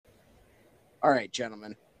All right,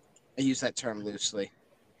 gentlemen. I use that term loosely.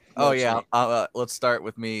 Oh yeah, let's start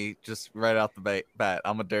with me just right out the bat.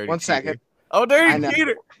 I'm a dirty One cheater. second. Oh, dirty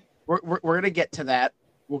cheater. We're gonna get to that.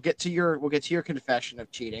 We'll get to your confession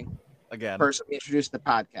of cheating. Again. First, we introduce the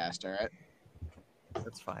podcast. All right.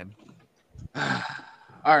 That's fine.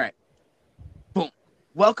 All right. Boom.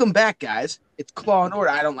 Welcome back, guys. It's Claw and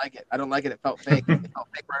Order. I don't like it. It felt fake. It felt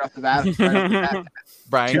fake right off the bat.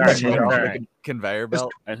 Brian, conveyor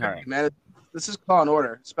belt. Man, this is Claw and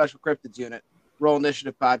Order, Special Cryptids Unit, Roll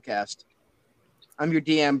Initiative Podcast. I'm your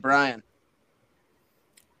DM, Brian.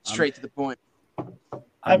 Straight to the point.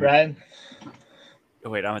 Hi, Brian. Oh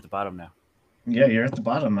wait, I'm at the bottom now. Yeah, you're at the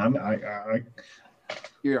bottom.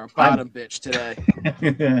 You're a bottom bitch today.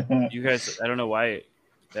 You guys, I don't know why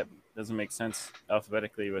that doesn't make sense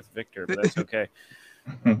alphabetically with Victor, but that's okay.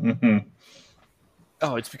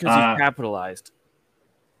 Oh, it's because he's capitalized.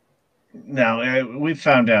 No, we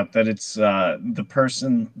found out that it's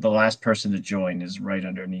the last person to join is right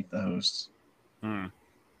underneath the hosts.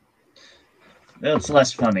 It's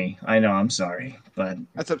less funny. I know, I'm sorry, but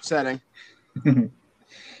that's upsetting.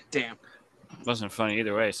 Damn. It wasn't funny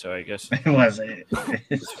either way, so I guess it wasn't.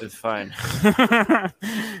 It's fine.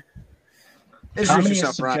 Introduce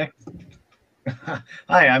yourself, Ryan.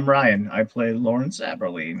 Hi, I'm Ryan. I play Lawrence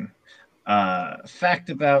Aberline. Fact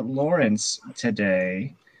about Lawrence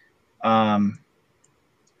today.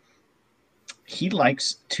 He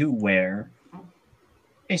likes to wear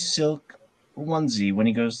a silk onesie when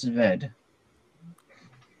he goes to bed.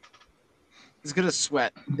 He's gonna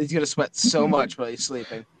sweat. He's gonna sweat so much while he's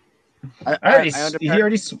sleeping. He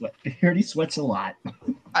already sweats a lot.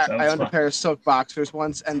 I owned a pair of silk boxers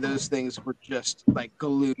once, and those things were just like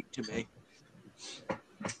glued to me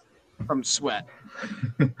from sweat.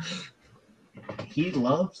 He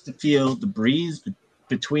loves to feel the breeze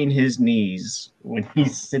between his knees when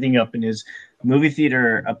he's sitting up in his movie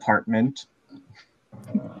theater apartment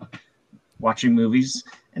watching movies,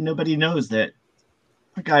 and nobody knows that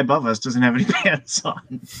the guy above us doesn't have any pants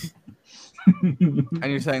on. And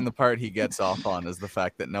you're saying the part he gets off on is the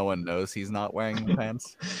fact that no one knows he's not wearing the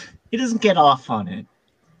pants? He doesn't get off on it.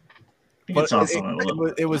 He but gets off on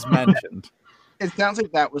it. It was mentioned. It sounds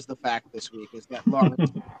like that was the fact this week, is that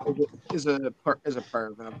Lawrence is a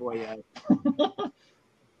perv and a boy.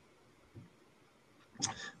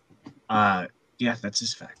 Yeah, that's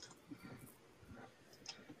his fact.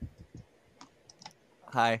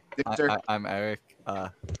 Hi, I'm Eric. I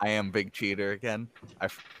am Big Cheater again.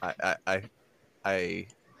 I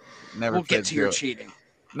never. We'll get to your cheating.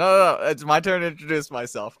 No, it's my turn to introduce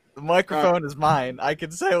myself. The microphone is mine. I can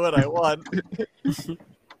say what I want.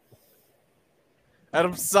 And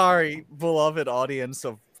I'm sorry, beloved audience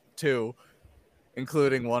of 2,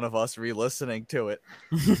 including one of us re-listening to it.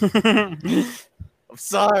 I'm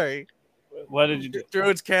sorry. What did you do?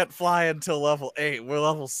 Druids can't fly until level 8. We're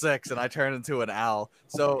level 6, and I turned into an owl.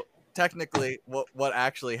 So technically, what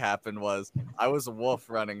actually happened was I was a wolf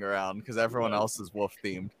running around because everyone else is wolf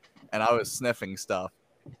themed, and I was sniffing stuff,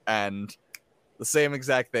 and the same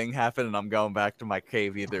exact thing happened, and I'm going back to my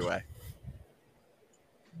cave either way.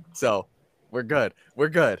 So we're good. We're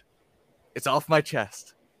good. It's off my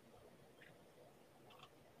chest.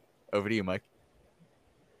 Over to you, Mike.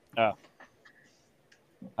 Oh.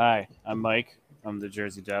 Hi, I'm Mike. I'm the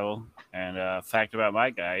Jersey Devil, and fact about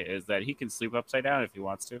my guy is that he can sleep upside down if he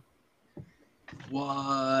wants to.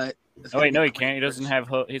 What? Oh wait, no, he can't. He doesn't have.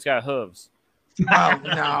 He's got hooves. Oh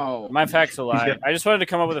no! My fact's a lie. I just wanted to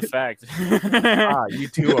come up with a fact. You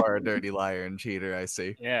too are a dirty liar and cheater. I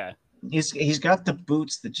see. Yeah. He's got the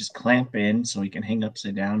boots that just clamp in so he can hang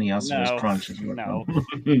upside down. He also has crunches. No.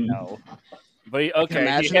 But he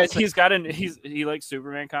likes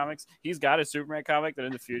Superman comics. He's got a Superman comic that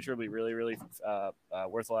in the future will be really, really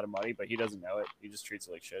worth a lot of money, but he doesn't know it. He just treats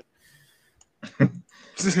it like shit.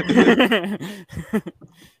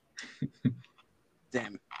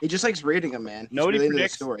 Damn, he just likes reading them, man. He's nobody really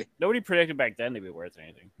predicts. Story. Nobody predicted back then they'd be worth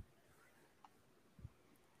anything.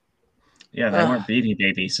 Yeah, they weren't Beanie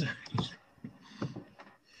Babies.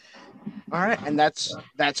 All right, and that's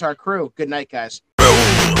our crew. Good night, guys.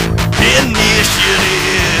 Initiative,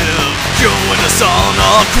 join us on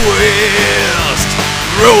our quest.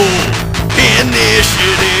 Roll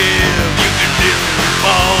initiative, you can do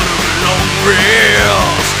part of a long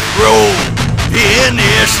rest. Roll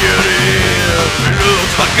initiative, it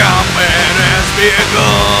looks like combat has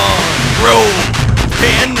begun. Roll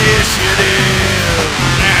initiative,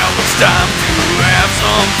 now it's time to have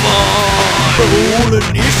some fun. Roll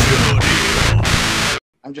initiative.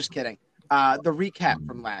 I'm just kidding. The recap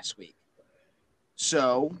from last week.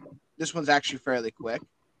 So this one's actually fairly quick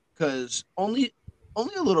because only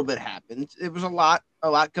only a little bit happened. It was a lot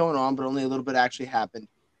going on, but only a little bit actually happened.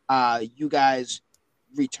 You guys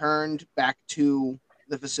returned back to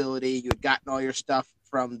the facility. You had gotten all your stuff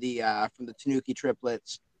from the Tanuki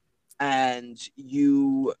triplets, and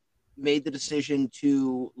you made the decision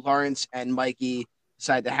to Lawrence and Mikey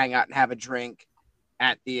decide to hang out and have a drink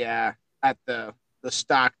at the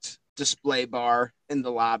stocked display bar in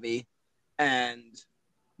the lobby, and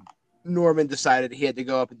Norman decided he had to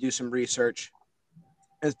go up and do some research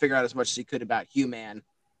and figure out as much as he could about Human.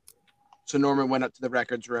 So Norman went up to the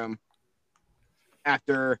records room.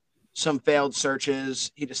 After some failed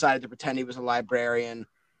searches, he decided to pretend he was a librarian,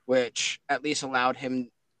 which at least allowed him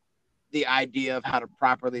the idea of how to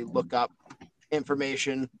properly look up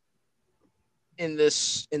information in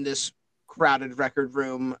this crowded record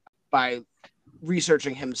room by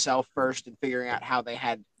researching himself first and figuring out how they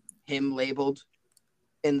had him labeled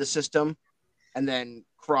in the system, and then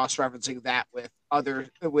cross-referencing that with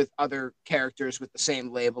other characters with the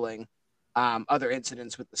same labeling, other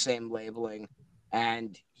incidents with the same labeling,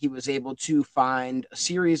 and he was able to find a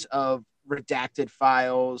series of redacted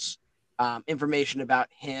files, information about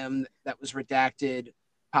him that was redacted,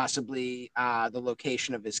 possibly the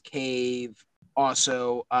location of his cave,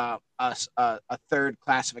 also a third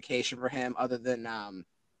classification for him other than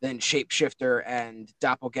shapeshifter and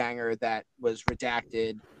doppelganger that was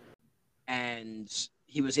redacted, and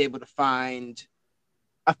he was able to find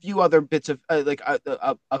a few other bits of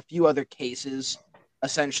a few other cases.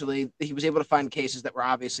 Essentially, he was able to find cases that were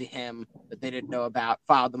obviously him that they didn't know about,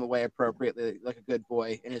 filed them away appropriately like a good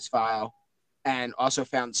boy in his file, and also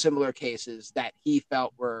found similar cases that he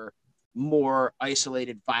felt were more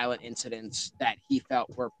isolated violent incidents that he felt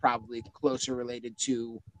were probably closer related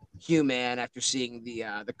to Human after seeing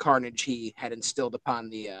the carnage he had instilled upon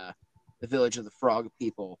the village of the frog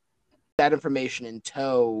people. That information in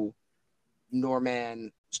tow,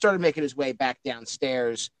 Norman started making his way back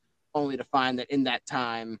downstairs, only to find that in that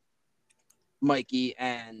time, Mikey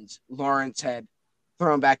and Lawrence had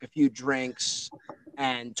thrown back a few drinks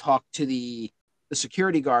and talked to the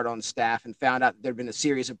security guard on staff and found out that there'd been a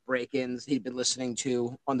series of break-ins he'd been listening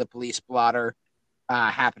to on the police blotter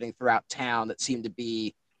happening throughout town that seemed to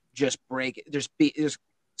be just there's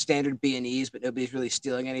standard B&Es, but nobody's really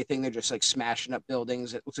stealing anything. They're just like smashing up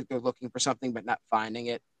buildings. It looks like they're looking for something but not finding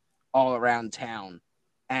it all around town.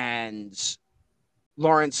 And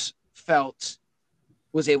Lawrence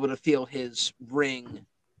was able to feel his ring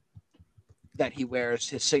that he wears,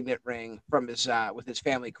 his signet ring from his with his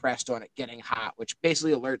family crest on it, getting hot, which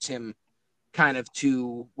basically alerts him kind of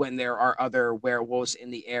to when there are other werewolves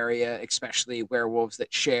in the area, especially werewolves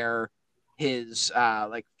that share his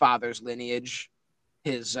like father's lineage,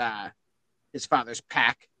 his father's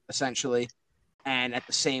pack essentially. And at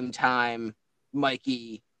the same time,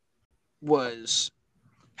 Mikey was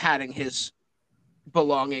patting his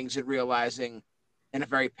belongings and realizing in a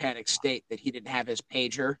very panicked state that he didn't have his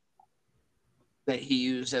pager that he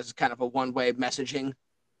used as kind of a one-way messaging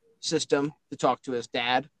system to talk to his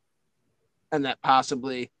dad, and that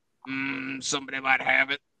possibly somebody might have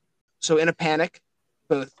it. So in a panic,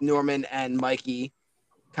 both Norman and Mikey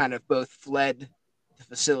kind of both fled the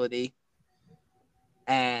facility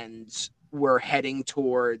and were heading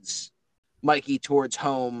towards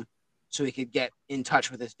home so he could get in touch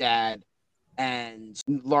with his dad. And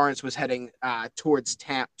Lawrence was heading toward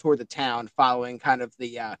the town, following kind of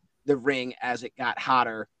the ring as it got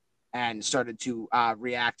hotter and started to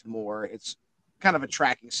react more. It's kind of a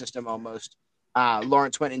tracking system almost.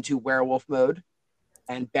 Lawrence went into werewolf mode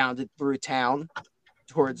and bounded through town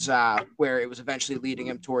towards where it was eventually leading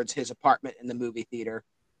him towards his apartment in the movie theater.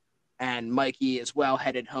 And Mikey as well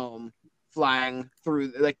headed home, flying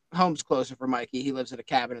through, like, home's closer for Mikey. He lives at a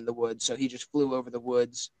cabin in the woods, so he just flew over the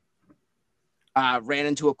woods, ran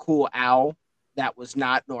into a cool owl that was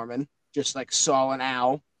not Norman, just like saw an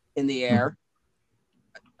owl in the air,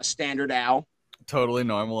 a standard owl. Totally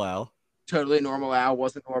normal owl. Totally normal owl,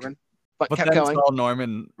 wasn't Norman. But kept then going. saw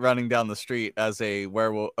Norman running down the street as a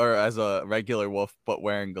werewolf, or as a regular wolf, but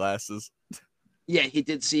wearing glasses. Yeah, he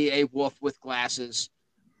did see a wolf with glasses,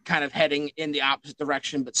 kind of heading in the opposite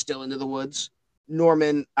direction, but still into the woods.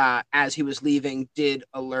 Norman, as he was leaving, did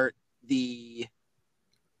alert the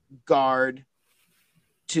guard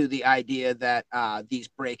to the idea that these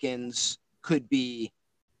break-ins could be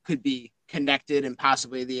connected, and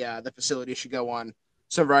possibly the facility should go on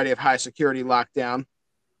some variety of high security lockdown,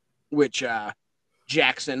 which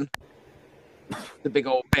Jackson, the big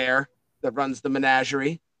old bear that runs the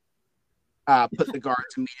menagerie, put the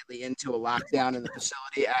guards immediately into a lockdown in the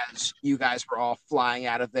facility as you guys were all flying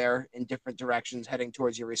out of there in different directions, heading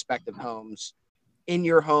towards your respective homes. in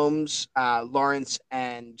your homes, Lawrence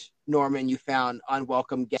and Norman, you found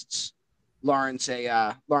unwelcome guests. Lawrence,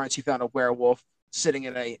 you found a werewolf sitting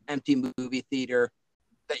in an empty movie theater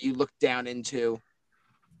that you looked down into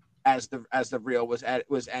as the reel was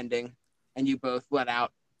ending, and you both let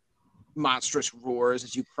out monstrous roars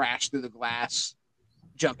as you crashed through the glass,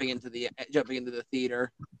 jumping into the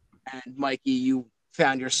theater. And Mikey, you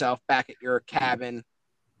found yourself back at your cabin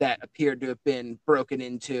that appeared to have been broken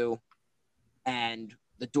into, and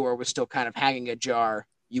the door was still kind of hanging ajar.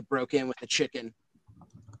 You broke in with the chicken,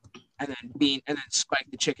 and then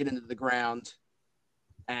spiked the chicken into the ground,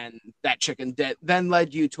 and that chicken then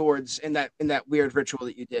led you towards in that weird ritual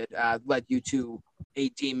that you did, led you to a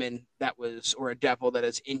demon or a devil that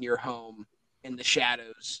is in your home in the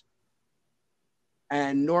shadows.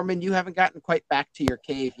 And Norman, you haven't gotten quite back to your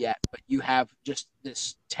cave yet, but you have just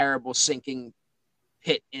this terrible sinking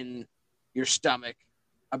pit in your stomach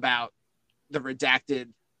about the redacted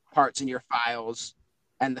parts in your files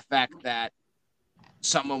and the fact that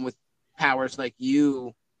someone with powers like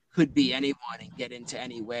you could be anyone and get into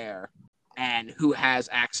anywhere, and who has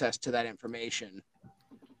access to that information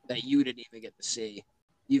that you didn't even get to see.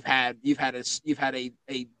 You've had a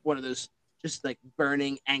one of those just like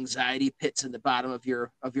burning anxiety pits in the bottom of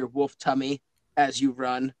your wolf tummy as you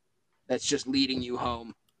run, that's just leading you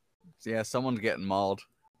home. Yeah, someone's getting mauled.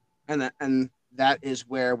 And that is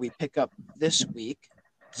where we pick up this week.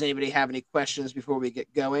 Does anybody have any questions before we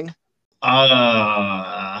get going?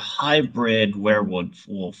 Hybrid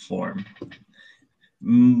werewolf form.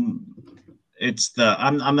 It's the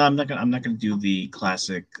I'm not gonna do the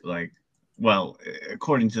classic, like, well,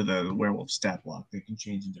 according to the werewolf stat block, they can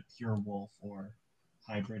change into pure wolf or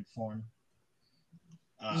hybrid form.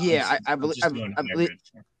 I believe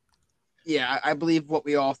what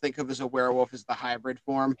we all think of as a werewolf is the hybrid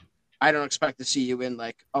form. I don't expect to see you in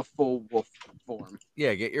like a full wolf form.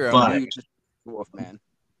 Yeah, get your own wolf man.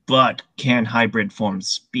 But can hybrid forms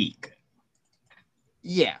speak?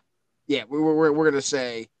 Yeah. We're gonna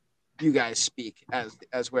say you guys speak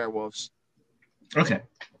as werewolves. Okay.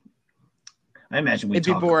 I imagine it'd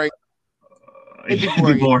be boring. It'd be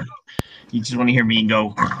boring. You just want to hear me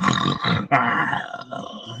go.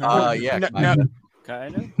 Yeah. No.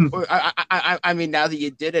 Kind of. I mean, now that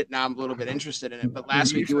you did it, now I'm a little bit interested in it. But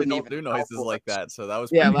last week you wouldn't even do noises like that, so that was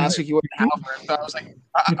last week you wouldn't howl for it. So I was like,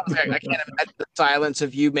 I can't imagine the silence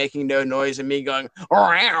of you making no noise and me going.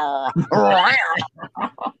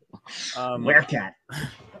 Werecat.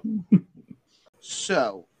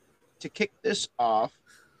 So, to kick this off,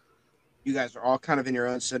 you guys are all kind of in your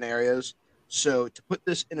own scenarios. So to put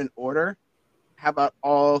this in an order, how about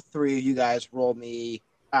all three of you guys roll me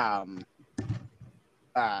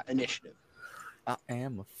initiative? I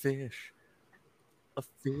am a fish. A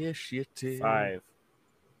fish, you too. 5.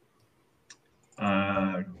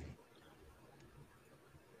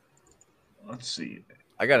 Let's see.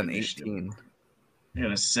 I got an 18. I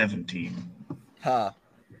got a 17. Ha.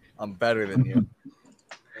 I'm better than you.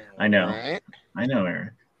 I know. Right. I know,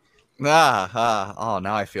 Eric. Oh,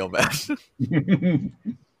 now I feel bad. I'm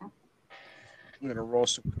gonna roll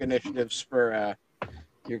some quick initiatives for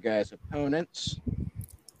your guys' opponents.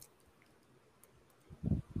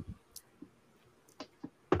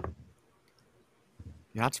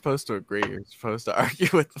 You're not supposed to agree. You're supposed to argue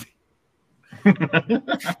with me.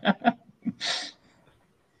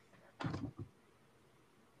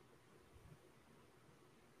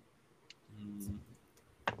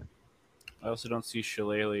 I also don't see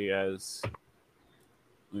Shillelagh as.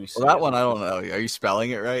 Well, that one I don't know. Are you spelling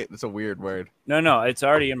it right? It's a weird word. No, it's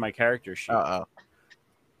already in my character sheet. But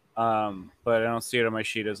I don't see it on my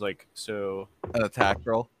sheet as like so. An attack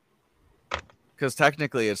roll. Because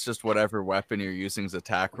technically, it's just whatever weapon you're using is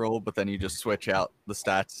attack roll, but then you just switch out the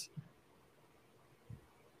stats.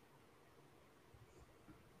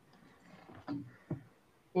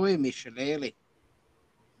 Oi, Shillelagh.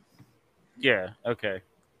 Yeah. Okay.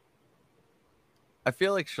 I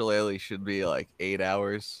feel like Shillelagh should be like 8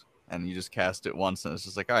 hours, and you just cast it once, and it's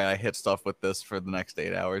just like, all right, I hit stuff with this for the next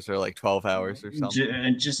 8 hours, or like 12 hours or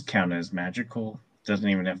something. Just count as magical. Doesn't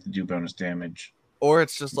even have to do bonus damage. Or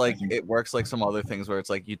it's just like it works like some other things where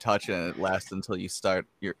it's like you touch it and it lasts until you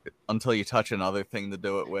touch another thing to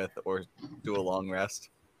do it with, or do a long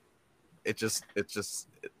rest. It just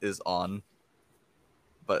is on.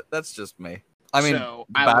 But that's just me. I mean, So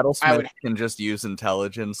Battlesmith can just use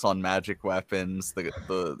intelligence on magic weapons. The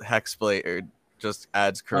Hexblade just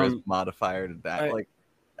adds charisma modifier to that. Like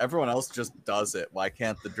everyone else just does it. Why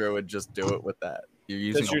can't the druid just do it with that? You're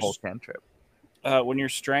using a whole cantrip. When your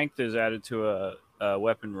strength is added to a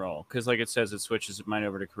weapon roll, because like it says, it switches mine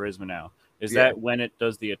over to charisma now. Is Yeah. that when it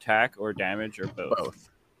does the attack or damage or both? Both.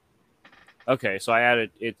 Okay, so I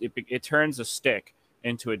added it turns a stick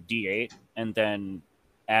into a D8 and then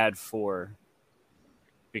add 4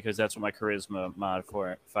 because that's what my charisma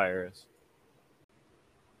modifier is.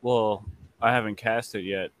 Well, I haven't cast it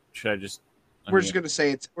yet. Should I just? We're just gonna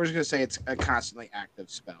say it's a constantly active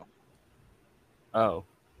spell. Oh,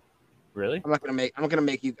 really? I'm not gonna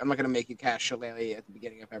make you cast Shillelagh at the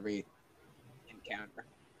beginning of every encounter.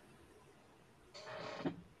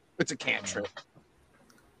 It's a cantrip.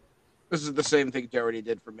 This is the same thing Doherty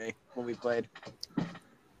did for me when we played.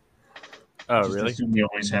 Oh, Just really? assume you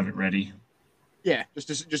always have it ready. Yeah,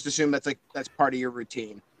 just assume that's part of your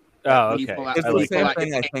routine. Oh, When you okay. pull out- It's when the you pull same out your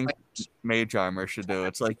thing I tank think players. Mage Armor should do.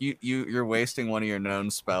 It's like you're wasting one of your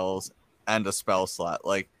known spells and a spell slot.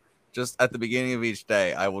 Like, just at the beginning of each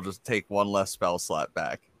day, I will just take one less spell slot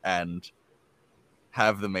back and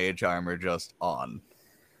have the Mage Armor just on.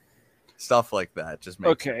 Stuff like that just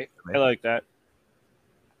makes Okay, sense to I me. like that.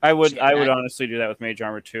 I would Yeah, that- honestly do that with Mage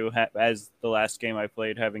Armor too. As the last game I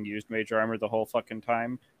played, having used Mage Armor the whole fucking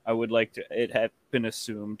time, I would like to. It had been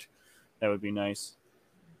assumed that would be nice.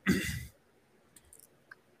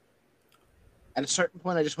 At a certain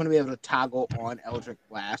point, I just want to be able to toggle on Eldritch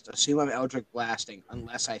Blast. Assume I'm Eldritch Blasting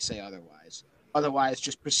unless I say otherwise. Otherwise,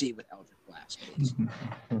 just proceed with Eldritch Blast, please.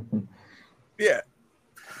 Yeah.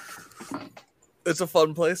 It's a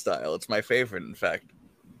fun playstyle. It's my favorite, in fact.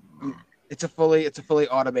 It's a fully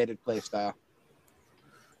automated playstyle.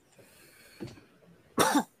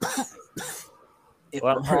 If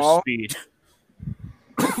Well, we're all speed.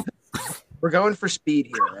 We're going for speed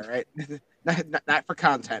here, all right? not for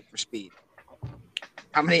content, for speed.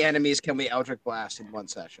 How many enemies can we Eldritch Blast in one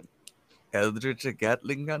session? Eldritch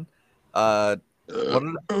Gatling gun? What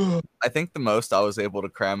did I think the most I was able to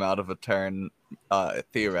cram out of a turn,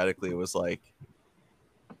 theoretically, was like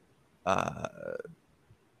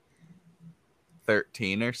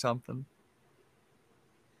 13 or something.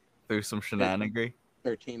 Through some shenanigan.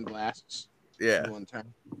 13 blasts Yeah. in one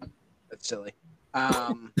turn. That's silly.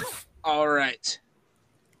 All right.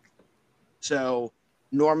 So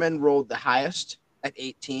Norman rolled the highest at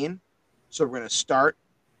 18. So we're going to start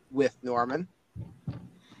with Norman.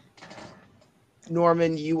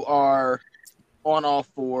 Norman, you are on all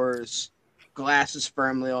fours, glasses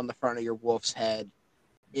firmly on the front of your wolf's head,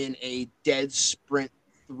 in a dead sprint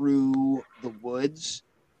through the woods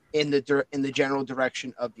in the general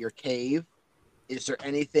direction of your cave. Is there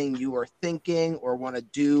anything you are thinking or want to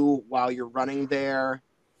do while you're running there?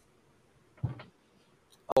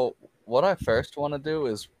 Oh, what I first want to do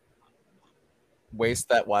is waste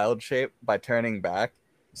that wild shape by turning back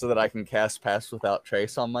so that I can cast Pass Without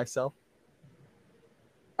Trace on myself.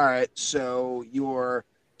 All right, so you're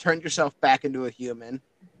turned yourself back into a human,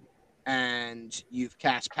 and you've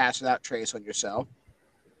cast Pass Without Trace on yourself.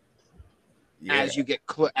 Yeah. As you get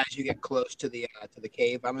close to the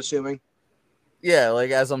cave, I'm assuming. Yeah, like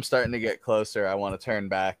as I'm starting to get closer, I want to turn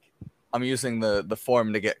back. I'm using the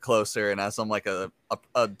form to get closer, and as I'm like a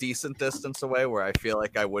decent distance away where I feel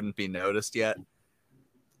like I wouldn't be noticed yet,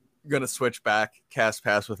 I'm gonna switch back, cast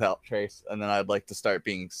Pass Without Trace, and then I'd like to start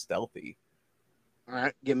being stealthy. All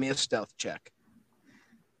right, give me a stealth check.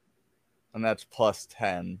 And that's plus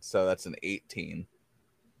 10, so that's an 18.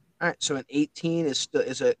 All right, so an 18 is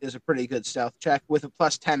a pretty good stealth check. With a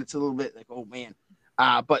plus 10, it's a little bit like, oh man,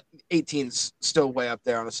 but 18's still way up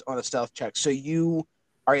there on a stealth check. So you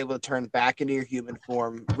are able to turn back into your human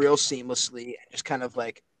form real seamlessly, and just kind of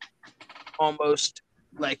like almost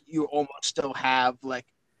like you almost still have like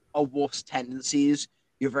a wolf's tendencies.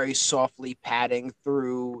 You're very softly padding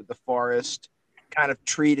through the forest, kind of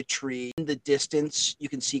tree to tree. In the distance, you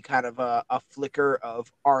can see kind of a flicker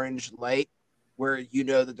of orange light where you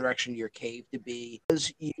know the direction of your cave to be.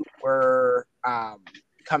 As you were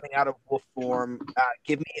coming out of wolf form,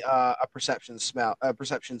 give me a perception smell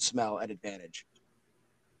at advantage.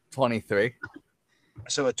 23.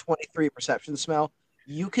 So a 23 perception smell.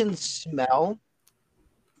 You can smell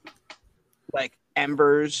like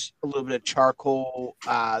embers, a little bit of charcoal,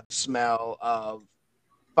 smell of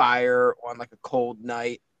fire on like a cold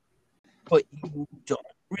night, but you don't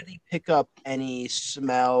really pick up any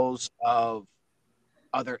smells of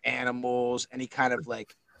other animals, any kind of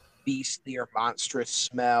like beastly or monstrous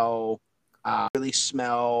smell. Really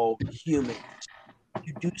smell humans.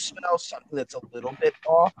 You do smell something that's a little bit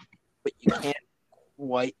off, but you can't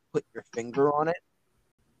quite put your finger on it.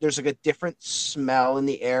 There's like a different smell in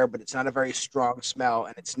the air, but it's not a very strong smell,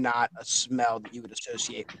 and it's not a smell that you would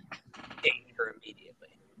associate with danger immediately.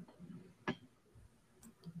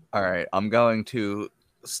 All right, I'm going to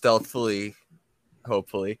stealthily,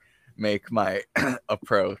 hopefully, make my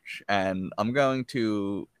approach, and I'm going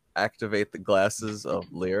to activate the glasses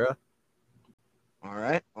of Lyra. All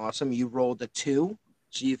right, awesome. You rolled a 2,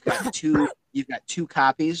 so you've got two. You've got 2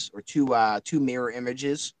 copies or two mirror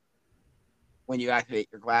images when you activate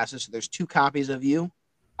your glasses. So there's 2 copies of you.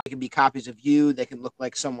 They can be copies of you. They can look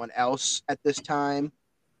like someone else at this time.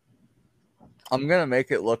 I'm gonna make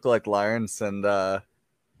it look like Lawrence and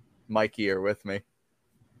Mikey are with me.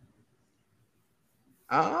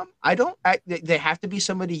 I don't. They have to be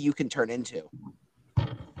somebody you can turn into.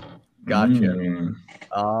 Gotcha.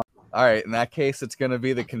 All right. In that case, it's gonna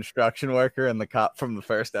be the construction worker and the cop from the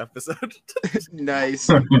first episode. Nice.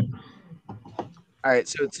 All right,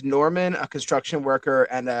 so it's Norman, a construction worker,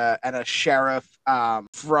 and a sheriff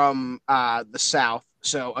from the South.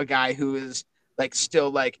 So a guy who is like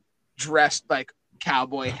still like dressed like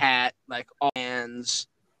cowboy hat, like all hands.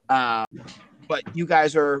 But you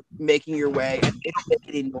guys are making your way, and they don't make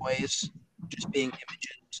any noise, just being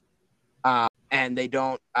images. And they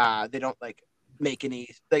don't like make any,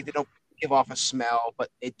 like they don't give off a smell, but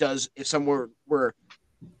it does. If someone were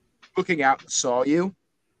looking out and saw you,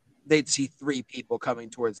 they'd see 3 people coming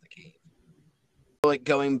towards the cave. Like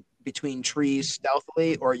going between trees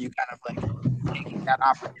stealthily, or are you kind of like taking that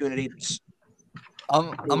opportunity to...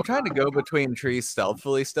 I'm trying to go between trees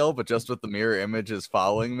stealthily still, but just with the mirror images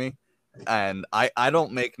following me. And I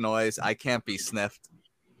don't make noise. I can't be sniffed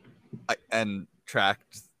and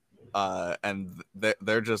tracked. And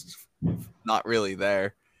they're just not really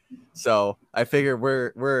there. So I figure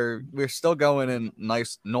we're still going in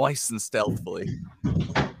nice and stealthily.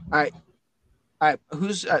 All right.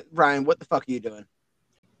 Who's Ryan? What the fuck are you doing?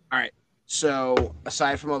 All right. So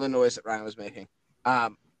aside from all the noise that Ryan was making,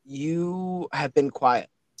 you have been quiet,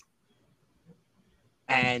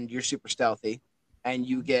 and you're super stealthy, and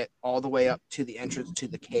you get all the way up to the entrance to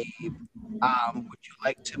the cave. Would you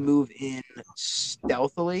like to move in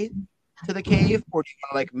stealthily to the cave, or do you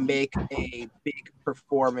want to like make a big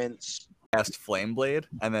performance? Cast Flame Blade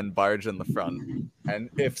and then barge in the front. And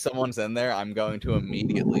if someone's in there, I'm going to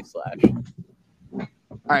immediately slash. All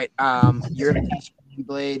right. You're gonna cast Flame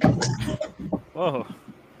Blade. Whoa.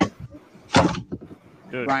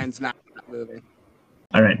 Good. Ryan's not moving.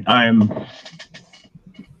 All right, I'm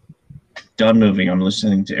done moving. I'm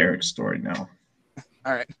listening to Eric's story now.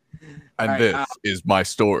 All right. And this is my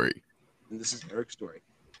story. And this is Eric's story.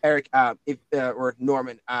 Eric, or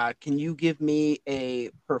Norman, can you give me a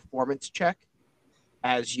performance check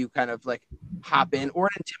as you kind of like hop in, or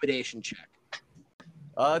an intimidation check?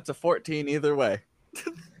 It's a 14 either way.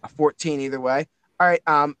 A 14 either way. All right.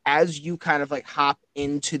 As you kind of like hop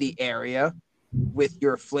into the area with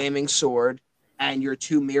your flaming sword and your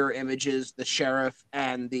 2 mirror images, the sheriff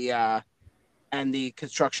and the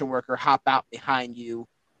construction worker hop out behind you,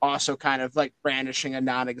 also kind of like brandishing a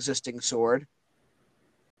non-existing sword.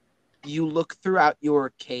 You look throughout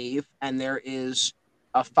your cave, and there is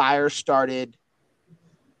a fire started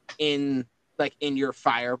in your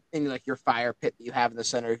fire pit that you have in the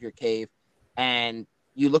center of your cave, and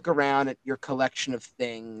you look around at your collection of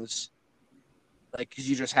things, like because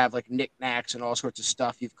you just have like knickknacks and all sorts of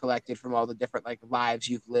stuff you've collected from all the different like lives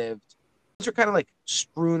you've lived. Those are kind of like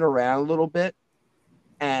strewn around a little bit,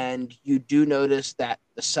 and you do notice that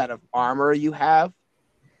the set of armor you have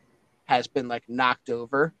has been like knocked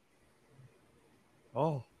over.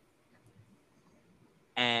 Oh.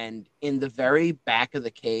 And in the very back of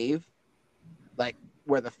the cave, like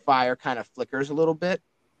where the fire kind of flickers a little bit,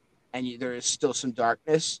 and there is still some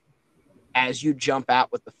darkness, as you jump out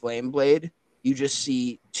with the flame blade, you just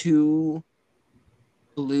see 2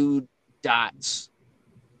 blue dots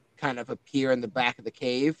kind of appear in the back of the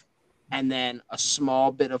cave, and then a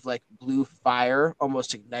small bit of like blue fire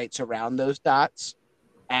almost ignites around those dots,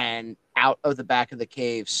 and out of the back of the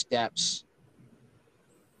cave steps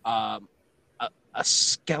a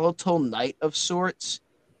skeletal knight of sorts.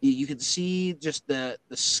 You can see just the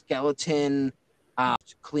skeleton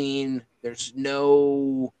clean. There's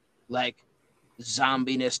no like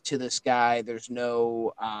zombiness to this guy. There's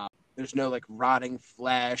no like rotting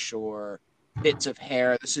flesh or bits of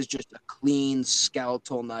hair. This is just a clean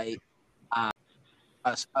skeletal knight.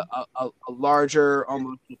 A larger,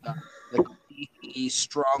 almost like beefy,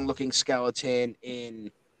 strong-looking skeleton in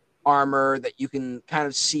armor that you can kind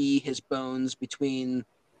of see his bones between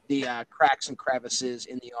the cracks and crevices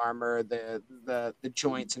in the armor, the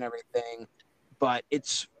joints and everything. But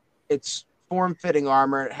it's form-fitting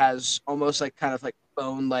armor. It has almost like kind of like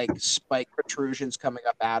bone-like spike protrusions coming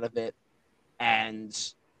up out of it,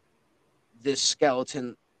 and this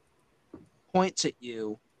skeleton points at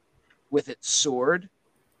you with its sword.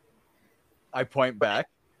 I point back.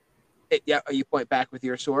 You point back with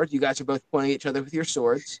your sword. You guys are both pointing at each other with your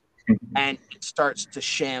swords, and it starts to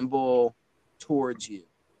shamble towards you.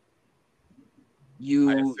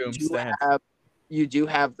 You do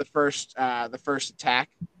have the first attack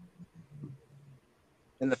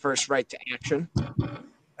and the first right to action.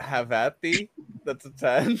 Have at thee. That's a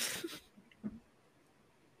 10.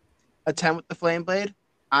 A 10 with the flame blade.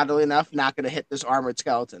 Oddly enough, not going to hit this armored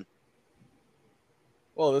skeleton.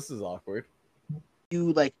 Well, this is awkward.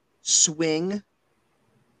 You like swing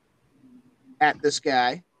at this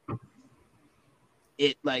guy.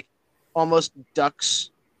 It like almost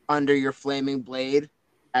ducks under your flaming blade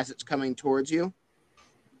as it's coming towards you.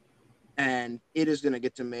 And it is going to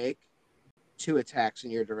get to make 2 attacks in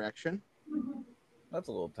your direction. That's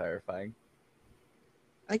a little terrifying.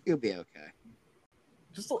 I think you'll be okay.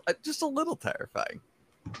 Just a little terrifying.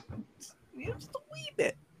 Just a wee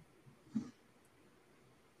bit.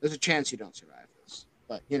 There's a chance you don't survive this,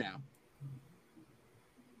 but you know,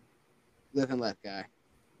 live and let, guy.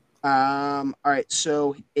 All right,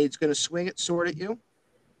 so it's going to swing its sword at you.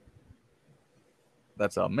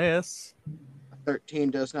 That's a miss. A 13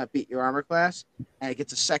 does not beat your armor class, and it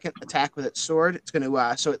gets a second attack with its sword. It's going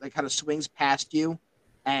to so it like kind of swings past you,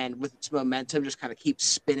 and with its momentum, just kind of keeps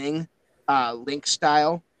spinning, Link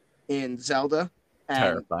style in Zelda. And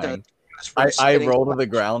terrifying. I roll to the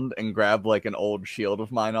ground and grab like an old shield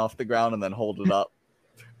of mine off the ground and then hold it up.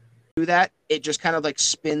 Do that, it just kind of like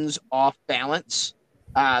spins off balance.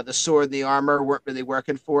 The sword and the armor weren't really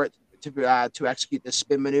working for it to execute this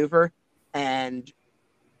spin maneuver, and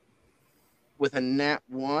with a nat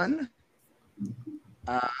 1,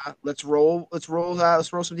 let's roll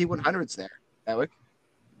some D100s there, Alec.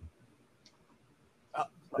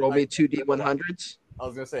 Roll me 2 D100s. I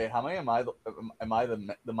was gonna say, how many am I? Am I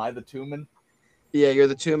the two-man? Yeah, you're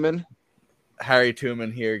the two-man. Harry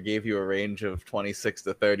Tooman here gave you a range of 26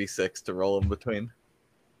 to 36 to roll in between.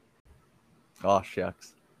 Oh,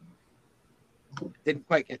 shucks. Didn't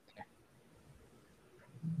quite get there.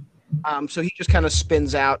 So he just kind of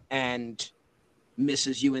spins out and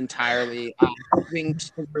misses you entirely.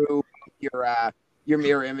 Wings through your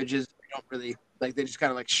mirror images. They don't really like. They just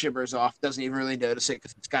kind of like shimmers off. Doesn't even really notice it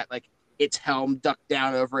because it's got like its helm ducked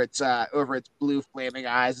down over its blue flaming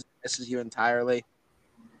eyes. Misses you entirely.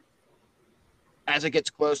 As it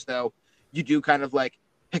gets close, though, you do kind of like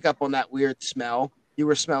pick up on that weird smell you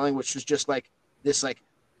were smelling, which was just like this like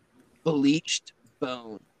bleached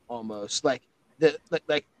bone almost. Like this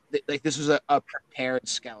was a prepared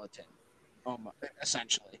skeleton, almost,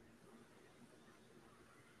 essentially.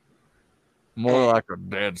 More like a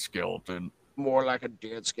dead skeleton. More like a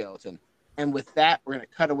dead skeleton. And with that, we're going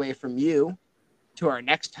to cut away from you to our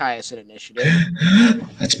next highest in initiative.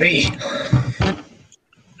 That's me.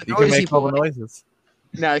 You can make all the noises.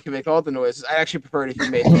 Now you can make all the noises. I actually prefer it if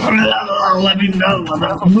you made. Let me know.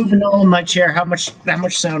 I'm moving all in my chair. How much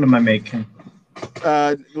sound am I making?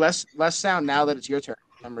 Less sound now that it's your turn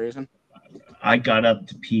for some reason. I got up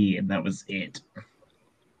to pee, and that was it.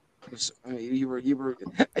 You were.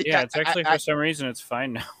 Yeah, it's actually for some reason it's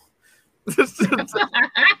fine now.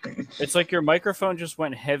 It's like your microphone just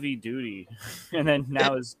went heavy duty, and then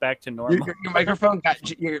now is back to normal. Your microphone got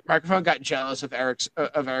jealous of Eric's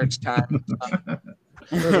time.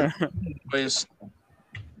 Anyways,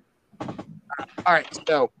 all right.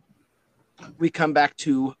 So we come back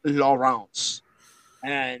to Laurence,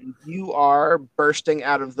 and you are bursting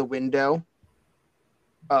out of the window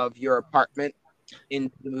of your apartment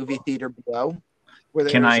into the movie theater below.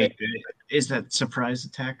 Is that surprise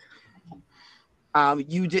attack?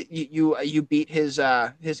 You beat his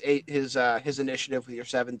initiative with your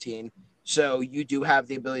 17, so you do have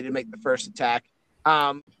the ability to make the first attack.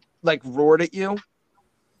 Like roared at you,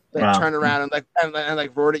 like wow. Turn around and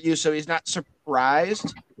like roared at you. So he's not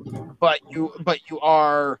surprised, but you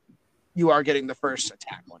are getting the first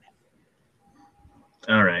attack on him.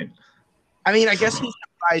 All right. I mean, I guess he's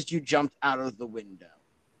surprised you jumped out of the window.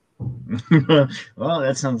 Well,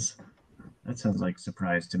 that sounds like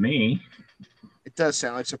surprise to me. It does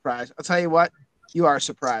sound like surprise. I'll tell you what, you are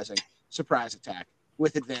surprising. Surprise attack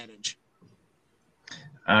with advantage.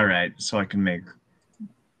 All right, so I can make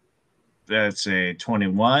that's a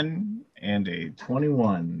 21 and a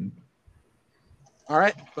 21. All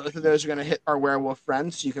right, both of those are going to hit our werewolf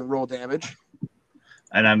friends, so you can roll damage.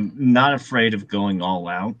 And I'm not afraid of going all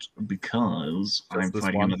out because I'm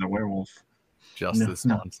fighting another werewolf. This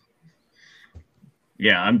once.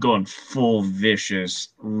 Yeah, I'm going full vicious,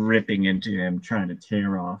 ripping into him, trying to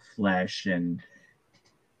tear off flesh and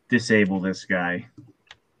disable this guy.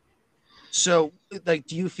 So like,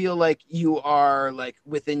 do you feel like you are like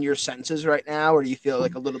within your senses right now, or do you feel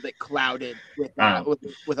like a little bit clouded with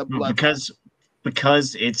a blood?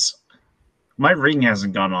 Because it's my ring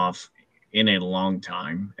hasn't gone off in a long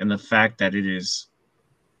time, and the fact that it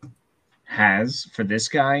has for this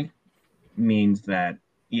guy means that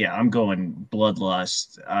yeah, I'm going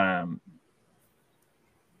bloodlust,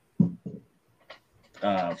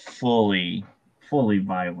 fully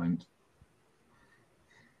violent.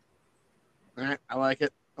 All right, I like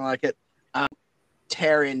it. I like it.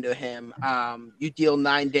 Tear into him. You deal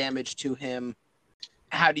 9 damage to him.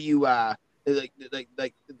 How do you like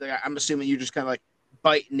I'm assuming you're just kind of like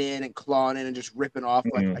biting in and clawing in and just ripping off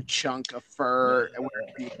like a chunk of fur.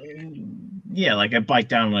 Yeah, like I bite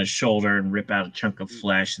down on his shoulder and rip out a chunk of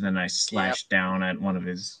flesh, and then I slash down at one of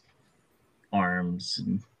his arms.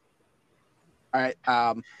 And... All right.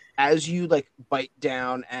 As you like bite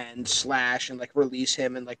down and slash and like release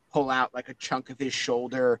him and like pull out like a chunk of his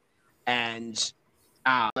shoulder, and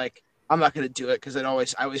like I'm not gonna do it because I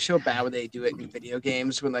always feel bad when they do it in video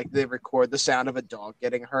games when like they record the sound of a dog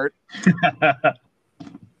getting hurt.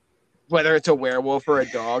 Whether it's a werewolf or a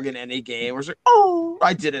dog in any game, or it's like, oh,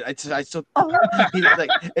 I did it. I still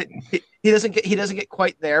he doesn't get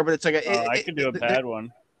quite there, but it's like I could do a bad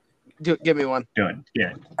one. Give me one. Do it.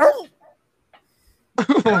 Yeah.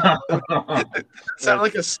 Sound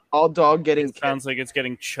like a small dog getting. It sounds like it's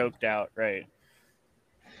getting choked out. Right.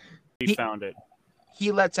 He found it.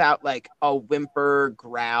 He lets out like a whimper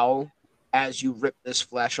growl as you rip this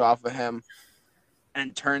flesh off of him,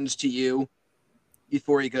 and turns to you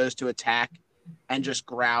before he goes to attack, and just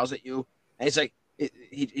growls at you. And he's like,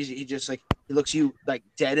 he just like he looks you like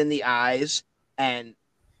dead in the eyes, and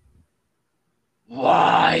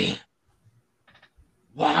why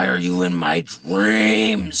are you in my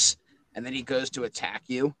dreams? And then he goes to attack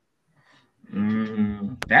you.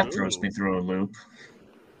 That throws me through a loop.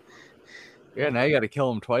 Yeah, now you got to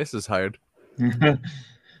kill him twice as hard.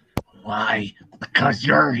 Why? Because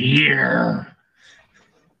you're here.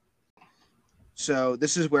 So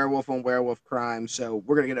this is werewolf on werewolf crime. So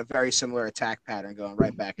we're gonna get a very similar attack pattern going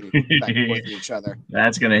right back and forth at each other.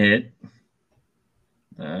 That's gonna hit.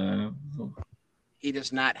 He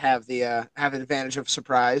does not have the have an advantage of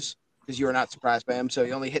surprise because you are not surprised by him. So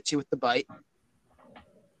he only hits you with the bite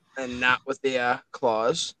and not with the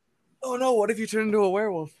claws. Oh no! What if you turn into a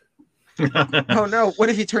werewolf? Oh no! What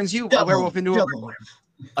if he turns you a werewolf into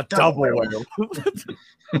a double werewolf?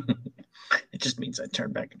 It just means I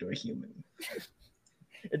turn back into a human.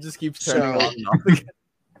 It just keeps turning on and off again.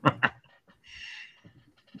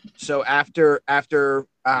 So after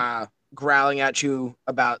growling at you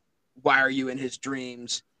about why are you in his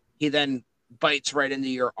dreams, he then bites right into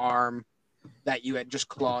your arm that you had just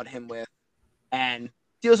clawed him with, and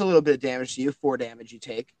deals a little bit of damage to you. 4 damage you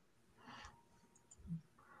take.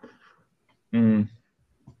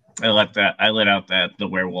 I let out the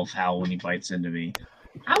werewolf howl when he bites into me.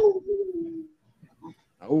 Ow!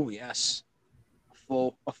 Oh yes,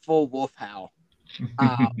 a full wolf howl.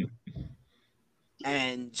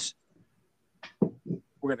 And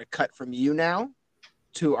we're gonna cut from you now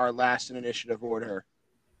to our last in initiative order,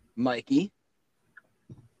 Mikey.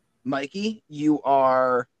 Mikey, you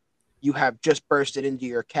have just bursted into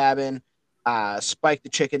your cabin, spiked the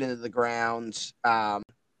chicken into the ground,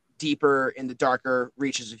 deeper in the darker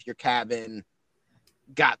reaches of your cabin,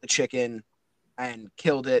 got the chicken and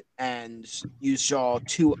killed it, and you saw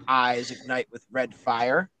 2 eyes ignite with red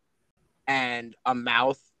fire and a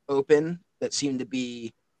mouth open that seemed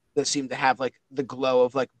to have like the glow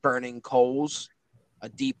of like burning coals, a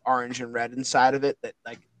deep orange and red inside of it that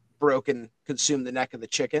like broke and consumed the neck of the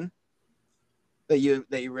chicken that you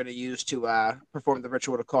were going to use to perform the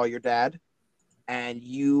ritual to call your dad. And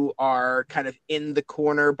you are kind of in the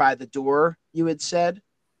corner by the door, you had said,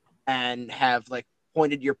 and have like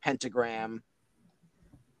pointed your pentagram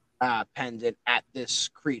pendant at this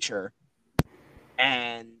creature.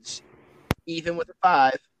 And even with a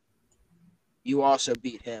 5, you also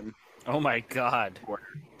beat him. Oh my god.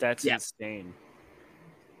 That's insane.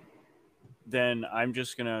 Then I'm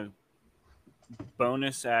just gonna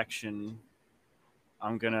bonus action.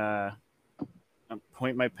 I'm gonna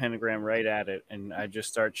point my pentagram right at it, and I just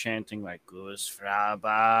start chanting like Gus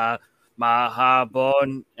Fraba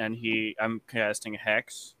Mahabon, and I'm casting a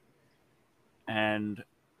hex, and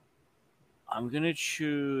I'm gonna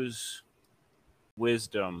choose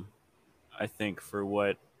wisdom, I think, for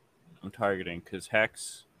what I'm targeting, because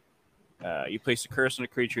hex, you place a curse on a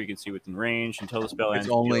creature you can see within range until the spell ends.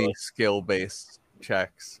 It's only skill-based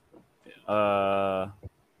checks. The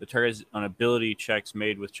target is on ability checks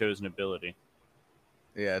made with chosen ability.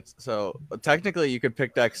 Yeah, so technically you could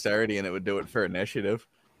pick dexterity and it would do it for initiative.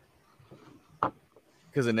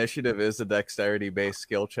 Because initiative is a dexterity-based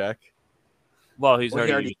skill check. Well, he's Well,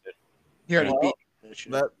 already used it. He already Well, beat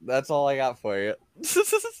initiative. That's all I got for you.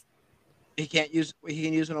 He can use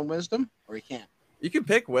it on wisdom, or he can't. You can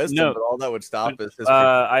pick wisdom, No. but all that would stop is his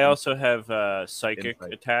I also have psychic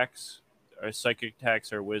Insight. attacks. Or psychic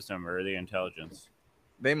attacks or wisdom or the intelligence.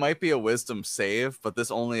 They might be a wisdom save, but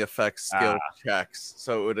this only affects skill checks.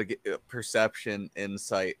 So it would get perception,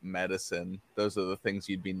 insight, medicine. Those are the things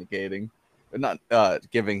you'd be negating. But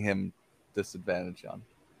not giving him disadvantage on.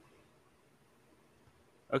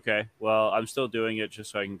 Okay, well, I'm still doing it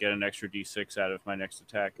just so I can get an extra d6 out of my next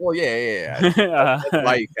attack. Well, yeah. That's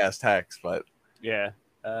why you cast Hex, but... Yeah.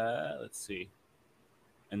 Let's see.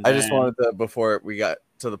 And I just wanted to, before we got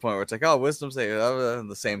to the point where it's like, oh, wisdom save,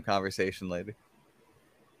 the same conversation later.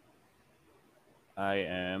 I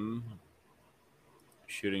am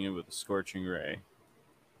shooting it with a scorching ray.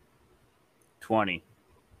 20.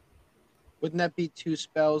 Wouldn't that be 2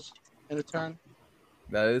 spells in a turn?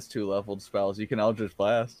 That is 2 leveled spells. You can Eldritch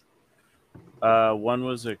Blast. One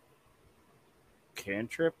was a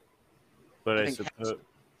cantrip, but I suppose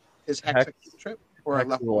Is Hex a cantrip or Hex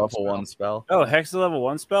a is a level 1 spell. Oh, Hex is a level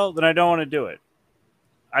 1 spell? Then I don't want to do it.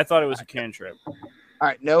 I thought it was a cantrip. All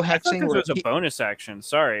right, no I thought hexing. this was a bonus action.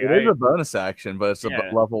 Sorry. It is a bonus action, but it's a Yeah.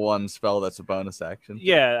 level 1 spell that's a bonus action.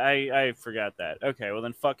 Yeah, I forgot that. Okay, well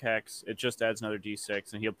then fuck Hex. It just adds another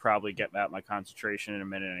d6, and he'll probably get out my concentration in a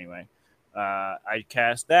minute anyway. I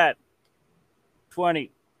cast that.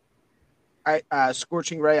 20.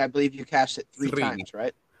 Scorching Ray, I believe you cast it 3 times,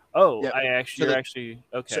 right? Oh, Yep. you're actually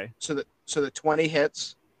okay. So the 20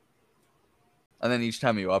 hits. And then each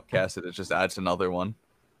time you upcast it, it just adds another one.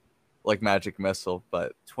 Like Magic Missile,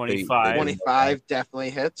 but 25. 25 definitely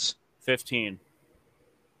hits. 15.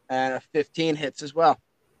 And a 15 hits as well.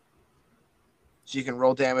 So you can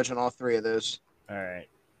roll damage on all 3 of those. All right.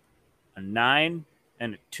 A 9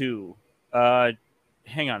 and a 2.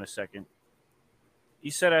 Hang on a second. You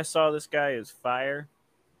said I saw this guy as fire?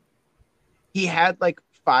 He had like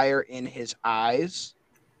fire in his eyes.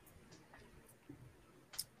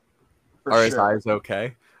 For are his sure. eyes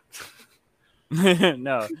okay?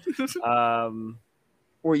 No.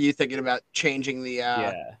 Were you thinking about changing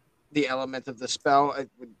the the element of the spell? It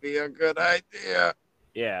would be a good idea.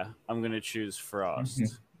 Yeah, I'm gonna choose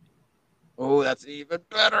frost. Oh, that's an even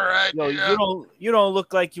better idea. No, you don't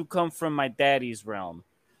look like you come from my daddy's realm.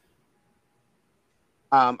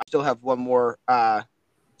 I still have one more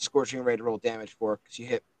scorching ray to roll damage for because you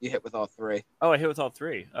hit with all 3. Oh, I hit with all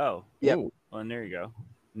 3. Oh, Yep. Ooh. Well, and there you go.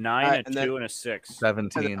 9, a 2, and a 6.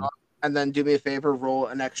 17. And then do me a favor, roll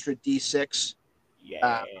an extra d6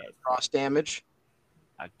 Yeah, cross damage.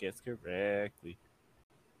 I guess correctly.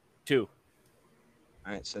 2.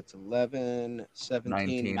 All right, so that's 11,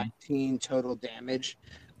 17, 19. 19 total damage.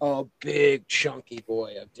 Oh, big chunky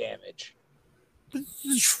boy of damage.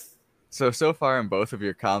 So far in both of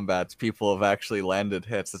your combats, people have actually landed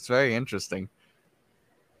hits. It's very interesting.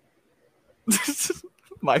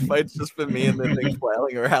 My fight's just been me and the thing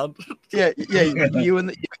flailing around. Yeah. You and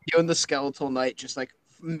the skeletal knight just like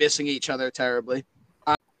missing each other terribly.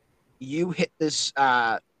 You hit this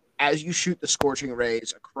as you shoot the scorching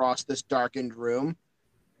rays across this darkened room.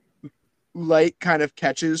 Light kind of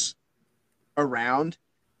catches around,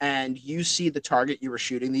 and you see the target you were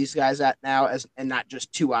shooting these guys at now and not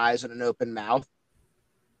just 2 eyes and an open mouth.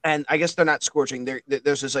 And I guess they're not scorching.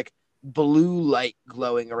 There's this like blue light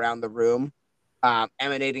glowing around the room.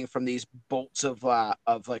 Emanating from these bolts of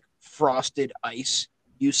like frosted ice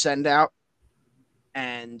you send out,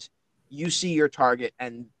 and you see your target,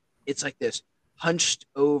 and it's like this hunched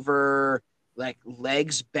over, like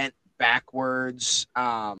legs bent backwards,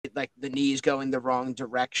 like the knees going the wrong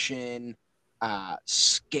direction,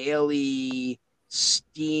 scaly,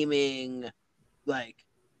 steaming, like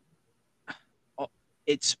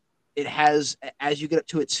it has, as you get up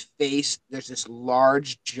to its face, there's this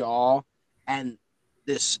large jaw and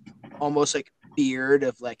this almost like beard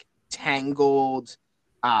of like tangled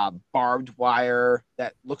barbed wire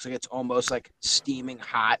that looks like it's almost like steaming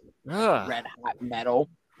hot, red hot metal.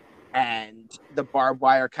 And the barbed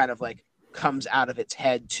wire kind of like comes out of its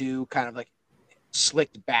head too, kind of like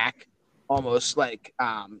slicked back, almost like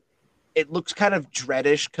it looks kind of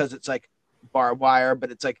dreadish because it's like barbed wire, but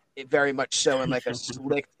it's like it very much so in like a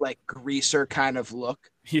slick, like greaser kind of look.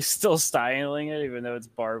 He's still styling it, even though it's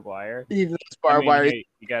barbed wire. Even though it's barbed wire, you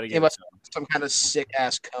gotta he get must have some kind of sick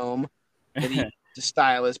ass comb that he to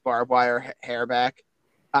style his barbed wire hair back.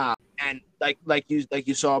 And like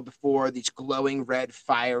you saw before, these glowing red,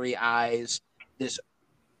 fiery eyes, this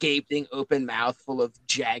gaping open mouth full of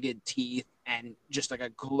jagged teeth and just like a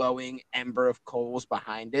glowing ember of coals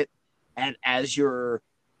behind it. And as your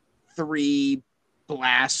 3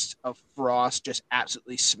 blasts of frost just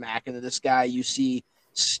absolutely smack into this guy, you see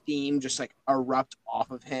steam just like erupt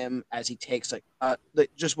off of him as he takes like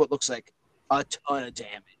just what looks like a ton of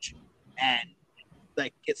damage and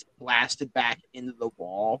like gets blasted back into the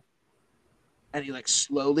wall. And he like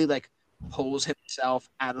slowly like pulls himself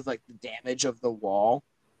out of like the damage of the wall,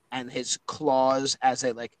 and his claws as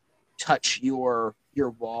they like touch your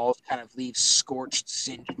walls kind of leave scorched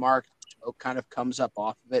singe marks. Smoke kind of comes up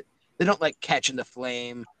off of it. They don't like catch in the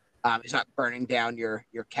flame. He's not burning down your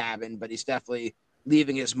cabin, but he's definitely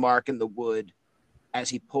leaving his mark in the wood as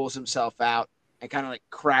he pulls himself out and kind of like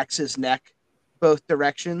cracks his neck both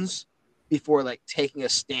directions before like taking a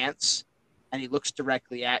stance. And he looks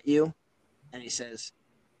directly at you and he says,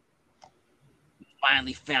 "We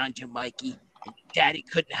finally found you, Mikey. And Daddy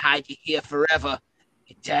couldn't hide you here forever.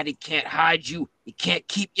 Your Daddy can't hide you. He can't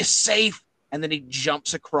keep you safe." And then he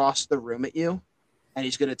jumps across the room at you, and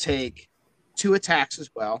he's going to take 2 attacks as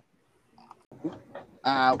well.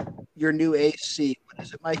 Your new AC, what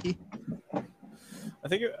is it, Mikey? I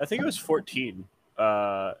think it was 14.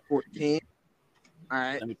 14. All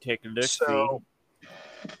right. Let me take a look. So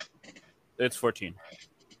it's 14.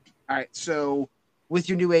 All right. So with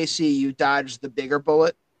your new AC, you dodged the bigger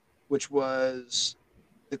bullet, which was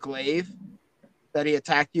the glaive that he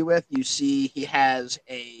attacked you with. You see he has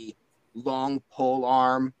a long pole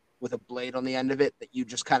arm with a blade on the end of it that you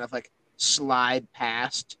just kind of like slide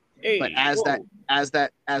past. Hey, but as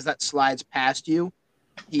that slides past you,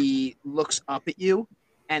 he looks up at you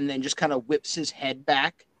and then just kind of whips his head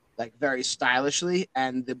back like very stylishly,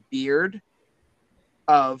 and the beard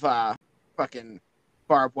of fucking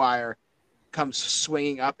barbed wire comes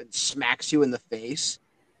swinging up and smacks you in the face,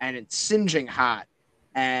 and it's singeing hot.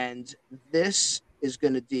 And this is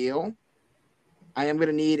going to deal. I am going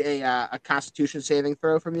to need a Constitution saving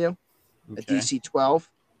throw from you, a DC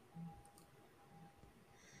 12.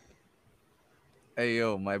 Hey,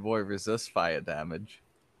 yo, my boy resists fire damage.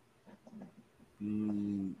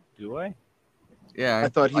 Do I? Yeah, I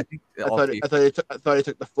thought he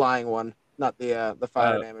took the flying one, not the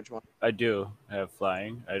fire damage one. I do have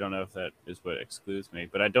flying. I don't know if that is what excludes me,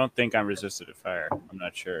 but I don't think I'm resistant to fire. I'm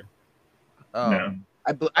not sure. Oh. No.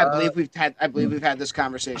 I believe we've had this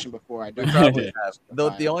conversation before. I do Probably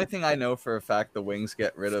have. The only thing I know for a fact the wings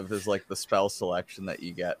get rid of is like the spell selection that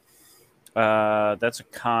you get. That's a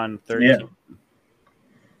con 13.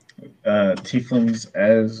 Yeah. Tieflings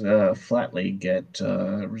as flatly get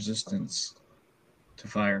resistance to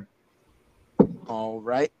fire. All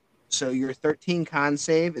right. So your 13 con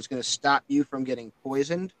save is going to stop you from getting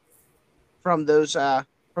poisoned from those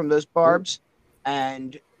barbs,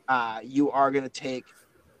 and you are going to take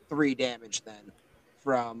 3 damage then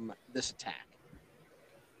from this attack.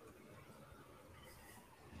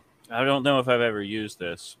 I don't know if I've ever used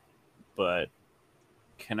this, but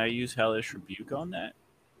can I use Hellish Rebuke on that?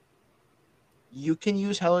 You can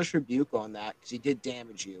use Hellish Rebuke on that because he did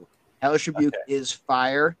damage you. Hellish Rebuke is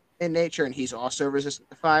fire in nature, and he's also resistant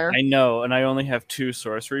to fire. I know, and I only have 2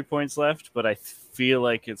 sorcery points left, but I feel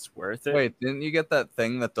like it's worth it. Wait, didn't you get that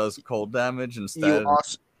thing that does cold damage instead? You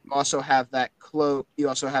also have that cloak. You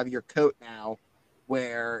also have your coat now,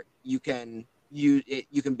 where you can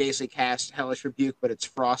basically cast Hellish Rebuke, but it's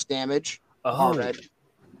frost damage already.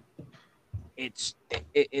 It's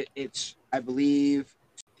I believe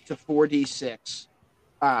to 4d6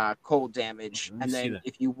 cold damage, and then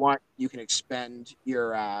if you want, you can expend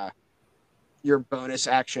your bonus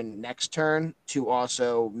action next turn to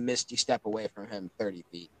also Misty Step away from him 30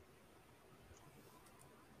 feet.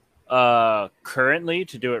 Currently,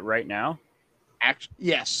 to do it right now?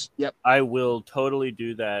 Yes. Yep. I will totally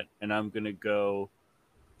do that, and I'm going to go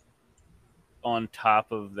on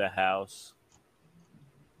top of the house.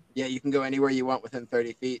 Yeah, you can go anywhere you want within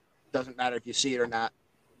 30 feet. Doesn't matter if you see it or not.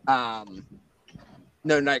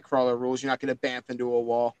 No Nightcrawler rules. You're not going to bamf into a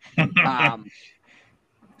wall.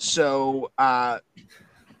 So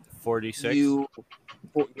 46. You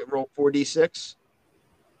roll 4d6.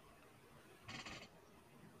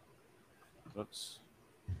 Whoops.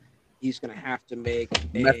 He's going to have to make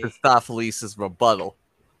Mephistopheles' rebuttal.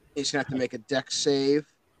 He's going to have to make a dex save.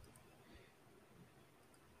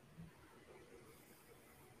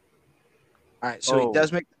 All right, so he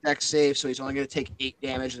does make the dex save, so he's only going to take 8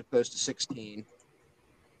 damage as opposed to 16.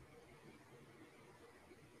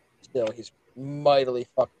 Still, he's mightily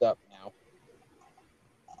fucked up now.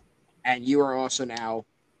 And you are also now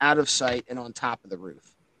out of sight and on top of the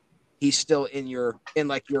roof. He's still in your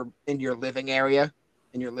living area,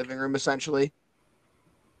 in your living room essentially.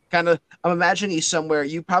 kind of. I'm imagining he's somewhere.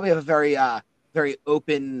 You probably have a very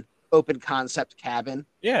open concept cabin.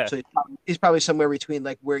 Yeah. So he's probably somewhere between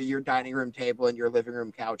like where your dining room table and your living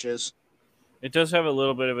room couch is. It does have a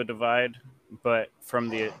little bit of a divide, but from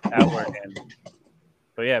the outward end.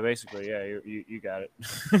 But yeah, basically, yeah, you got it.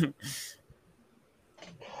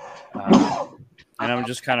 And I'm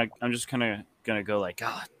just kind of gonna go like,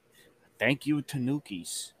 God, thank you,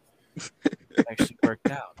 Tanukis. It actually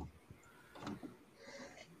worked out.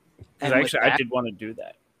 Because actually, I did want to do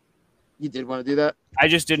that. You did want to do that? I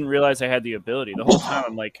just didn't realize I had the ability. The whole time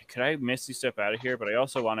I'm like, could I Misty Step out of here? But I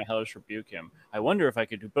also want to Hellish Rebuke him. I wonder if I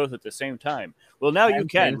could do both at the same time. Well, now you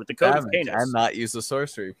can with the Code of Canis. And not use a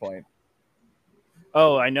sorcery point.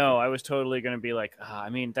 Oh, I know. I was totally going to be like, I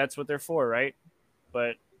mean, that's what they're for, right?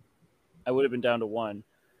 But I would have been down to 1.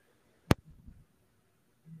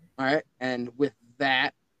 All right, and with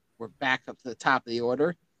that, we're back up to the top of the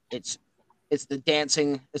order. It's the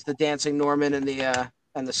dancing Norman and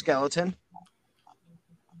the skeleton.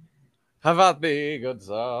 How about the good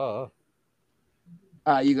sir?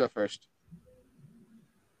 You go first.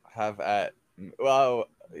 Well,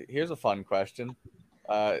 here's a fun question.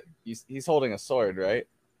 He's holding a sword, right?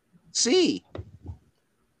 See.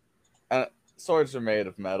 Swords are made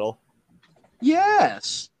of metal.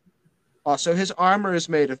 Yes. Also, his armor is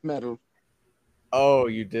made of metal. Oh,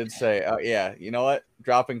 you did say. Oh, yeah. You know what?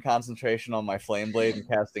 Dropping concentration on my flame blade and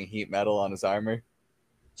casting heat metal on his armor.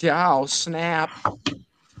 Jow, snap.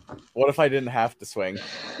 What if I didn't have to swing?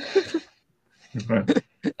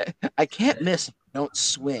 I can't miss. Don't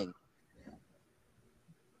swing.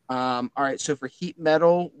 All right, so for heat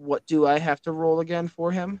metal, what do I have to roll again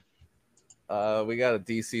for him? We got a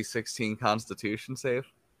DC 16 Constitution save.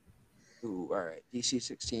 Ooh, all right. DC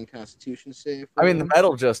 16 Constitution save. I mean, the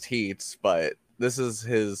metal just heats, but this is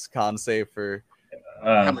his con save for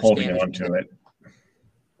holding on to it.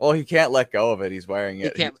 Well, he can't let go of it. He's wearing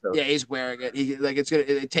it. He can't, yeah, he's wearing it.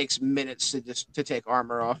 It takes minutes to take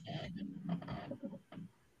armor off.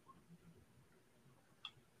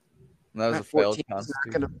 That was a failed 14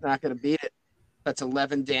 Constitution. not gonna beat it. That's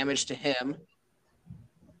 11 damage to him.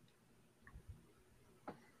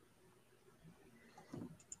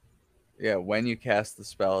 Yeah, when you cast the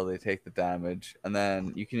spell, they take the damage, and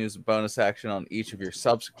then you can use a bonus action on each of your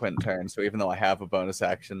subsequent turns. So even though I have a bonus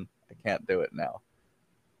action, I can't do it now.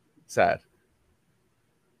 Sad.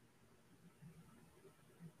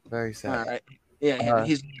 Very sad. All right. Yeah,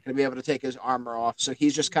 he's not going to be able to take his armor off. So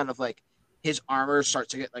he's just kind of like, his armor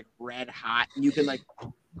starts to get like red hot. And you can like,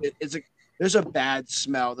 there's a bad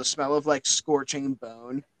smell. The smell of like scorching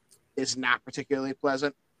bone is not particularly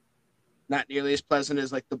pleasant. Not nearly as pleasant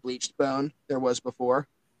as like the bleached bone there was before.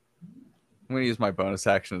 I'm going to use my bonus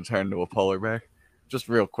action to turn into a polar bear. Just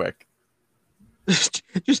real quick.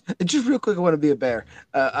 just real quick, I want to be a bear.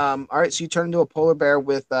 All right, so you turn into a polar bear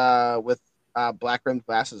with black rimmed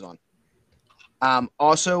glasses on.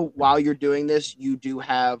 Also, while you're doing this, you do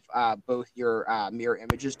have both your mirror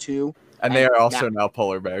images too, and they are also now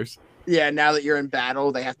polar bears. Yeah, now that you're in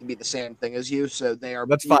battle, they have to be the same thing as you, so they are.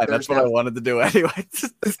 That's fine. That's what I wanted to do anyway.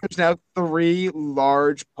 There's now 3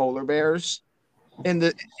 large polar bears in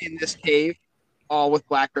this cave, all with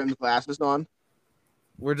black rimmed glasses on.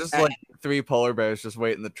 We're just like 3 polar bears just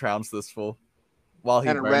waiting to trounce this fool while he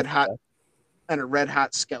and a red hot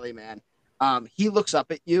SkellyMan. He looks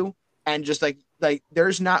up at you and just like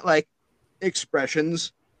there's not like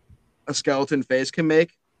expressions a skeleton face can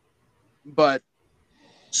make, but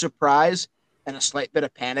surprise and a slight bit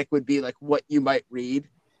of panic would be like what you might read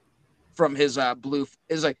from his blue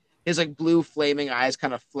flaming eyes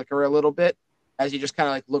kind of flicker a little bit as he just kind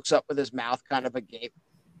of like looks up with his mouth kind of agape.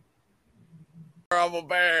 I'm a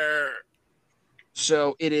bear.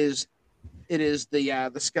 So it is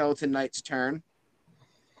the skeleton knight's turn,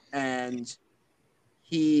 and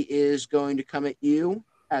he is going to come at you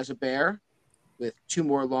as a bear with 2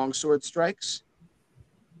 more longsword strikes.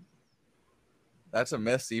 That's a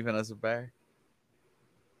miss even as a bear.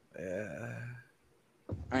 Yeah.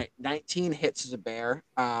 All right, 19 hits as a bear.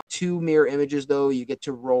 2 mirror images though. You get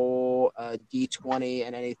to roll a d20,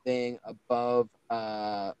 and anything above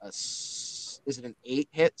is it an 8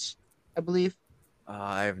 hits? I believe.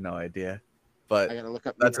 I have no idea, but I gotta look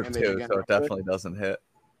up. That's a 2, so it definitely doesn't hit.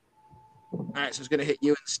 All right, so it's gonna hit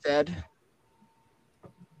you instead.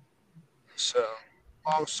 So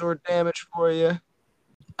long sword damage for you.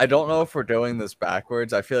 I don't know if we're doing this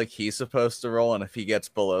backwards. I feel like he's supposed to roll, and if he gets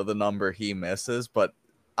below the number, he misses. But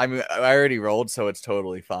I mean, I already rolled, so it's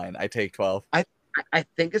totally fine. I take 12. I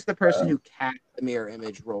think it's the person who cast the mirror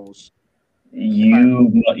image rolls.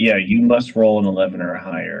 You must roll an 11 or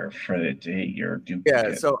higher for it to hit your duplicate.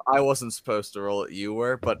 Yeah, so I wasn't supposed to roll it, you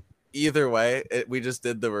were, but either way, we just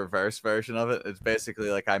did the reverse version of it. It's basically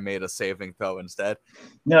like I made a saving throw instead.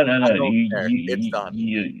 No. It's done.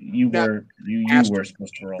 You were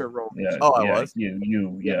supposed to roll. Yeah. Oh, I was?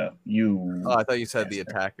 You. Oh, I thought you said the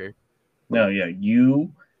attacker. No, yeah,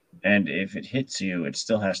 you. And if it hits you, it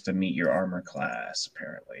still has to meet your armor class,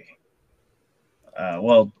 apparently.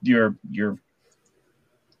 Well, your.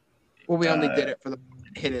 Well, we only did it for the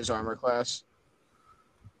hit his armor class.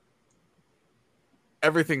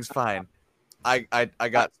 Everything's fine. I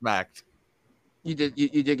got smacked. You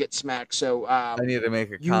did get smacked. So I need to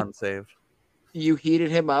make a con save. You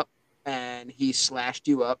heated him up, and he slashed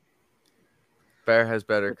you up. Bear has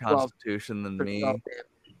better constitution than me, 12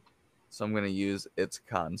 so I'm gonna use its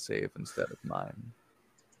con save instead of mine.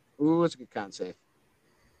 Ooh, it's a good con save.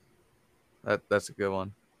 That's a good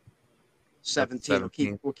one.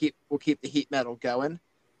 17. We'll keep the heat metal going.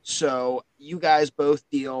 So you guys both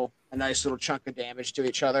deal a nice little chunk of damage to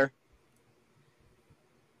each other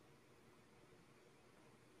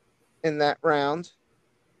in that round.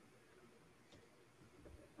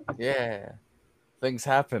 Yeah, things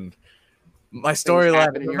happened. My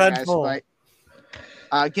storyline is eventful.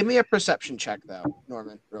 Give me a perception check, though,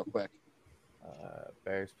 Norman, real quick.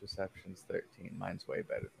 Bear's perception's 13. Mine's way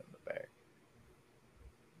better than the bear.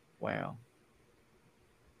 Wow.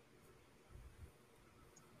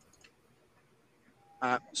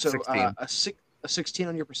 So 16. A 16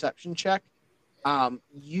 on your perception check.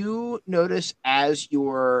 You notice as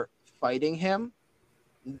you're fighting him,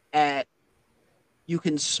 you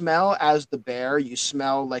can smell as the bear. You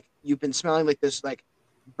smell like you've been smelling like this, like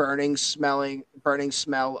burning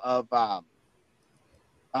smell of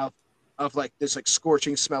like this like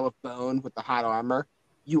scorching smell of bone with the hot armor.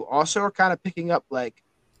 You also are kind of picking up like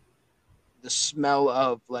the smell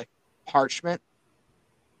of like parchment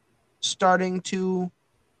starting to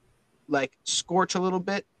like scorch a little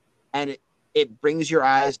bit, and it brings your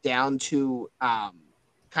eyes down to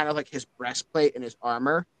kind of like his breastplate and his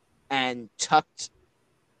armor, and tucked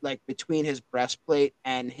like between his breastplate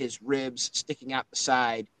and his ribs sticking out the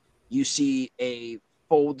side, you see a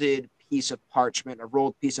folded piece of parchment, a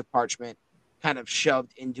rolled piece of parchment kind of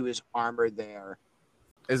shoved into his armor there.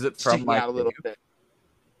 Is it from sticking out a little bit?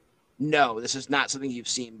 No, this is not something you've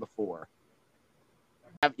seen before.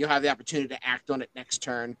 You'll have the opportunity to act on it next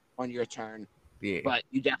turn, on your turn. Yeah. But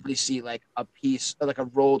you definitely see like a piece, like a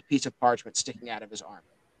rolled piece of parchment sticking out of his armor.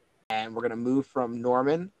 And we're going to move from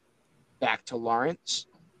Norman back to Lawrence.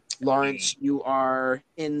 Lawrence, you're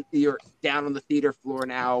down on the theater floor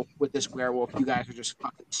now with this werewolf. You guys are just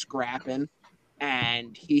fucking scrapping.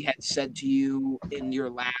 And he had said to you in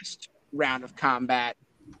your last round of combat,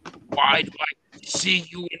 "Why do I see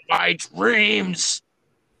you in my dreams?"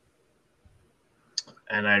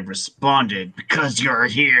 And I responded, "Because you're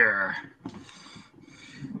here."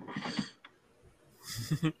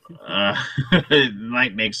 It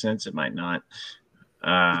might make sense. It might not.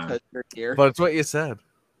 Because you're here. But it's what you said.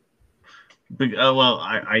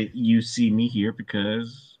 You see me here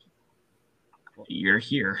because you're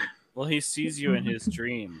here. Well, he sees you in his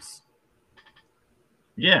dreams.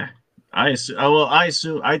 Yeah, I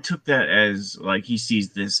took that as like he sees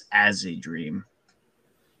this as a dream.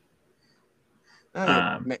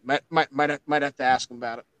 Might have to ask him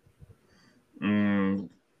about it.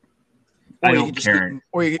 I don't care.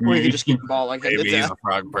 Or you can just keep the ball like maybe he's a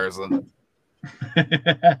frog person.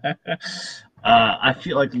 I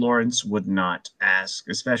feel like Lawrence would not ask,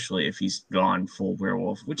 especially if he's gone full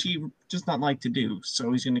werewolf, which he does not like to do.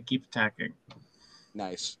 So he's going to keep attacking.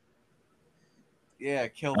 Nice. Yeah,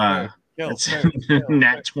 kill first. Kill.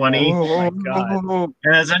 Nat 20. Oh my god.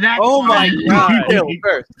 There's a nat 20. Oh my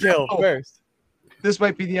god. Kill first. This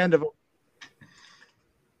might be the end of it.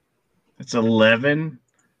 It's 11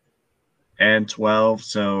 and 12,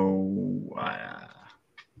 so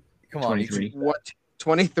come on, 23. What?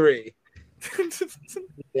 23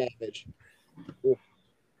 damage.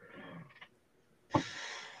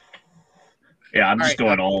 Yeah, I'm just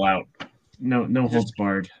going all out. No holds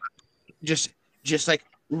barred. Just like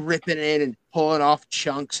ripping in and pulling off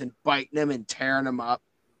chunks and biting them and tearing them up.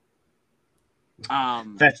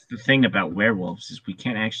 That's the thing about werewolves is we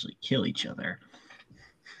can't actually kill each other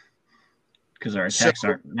because our attacks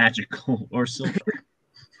aren't magical or silver.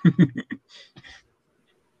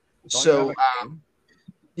 So,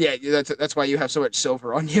 yeah, that's why you have so much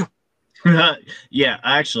silver on you. Yeah,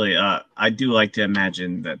 actually, I do like to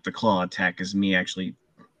imagine that the claw attack is me actually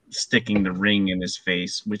sticking the ring in his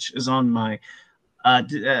face, which is on my. I'm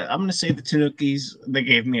gonna say the Tanukis. They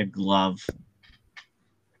gave me a glove.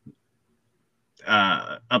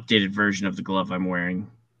 updated version of the glove I'm wearing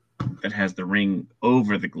that has the ring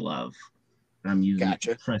over the glove. And I'm using it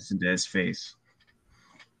to press into his face.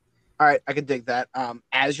 All right, I can dig that.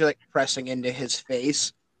 As you're like pressing into his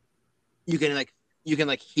face, you can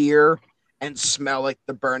hear and smell like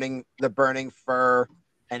the burning fur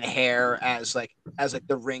and hair as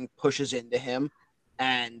the ring pushes into him,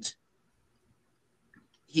 and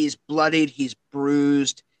he's bloodied, he's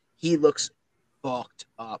bruised, he looks fucked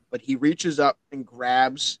up, but he reaches up and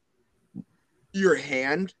grabs your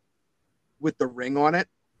hand with the ring on it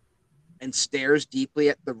and stares deeply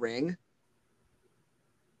at the ring,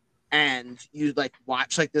 and you like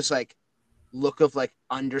watch like this like look of like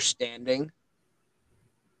understanding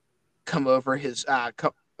come over his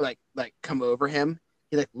come over him.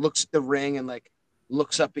 He like looks at the ring and like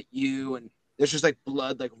looks up at you, and there's just like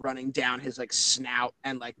blood like running down his like snout,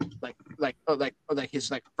 and like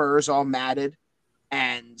his like fur's all matted,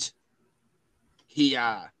 and he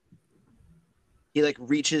like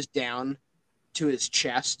reaches down to his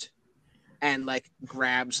chest and like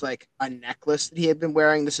grabs like a necklace that he had been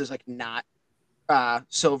wearing. This is like not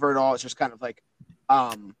silver at all. It's just kind of like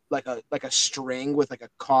a string with like a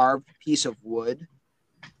carved piece of wood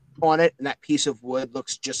on it, and that piece of wood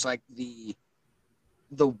looks just like the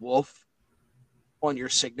wolf on your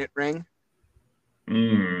signet ring.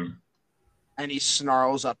 Mm. And he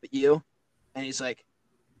snarls up at you, and he's like,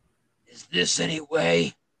 "Is this any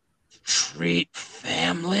way to treat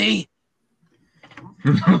family?"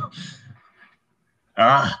 You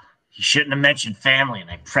shouldn't have mentioned family,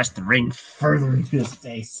 and I pressed the ring further into his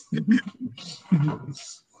face.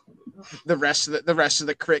 The rest of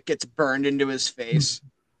the crit gets burned into his face.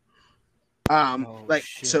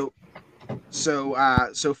 So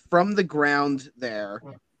from the ground there,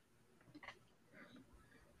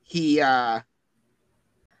 he's kind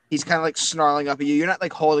of like snarling up at you. You're not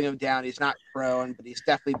like holding him down. He's not prone, but he's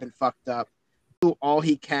definitely been fucked up. Do all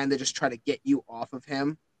he can to just try to get you off of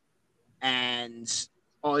him, and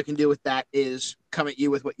all he can do with that is come at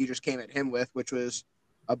you with what you just came at him with, which was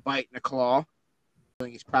a bite and a claw.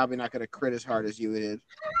 He's probably not going to crit as hard as you did.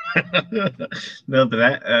 No, but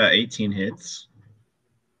that 18 hits.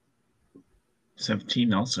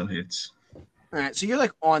 17 also hits. All right, so you're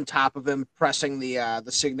like on top of him, pressing the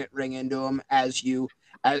signet ring into him as you're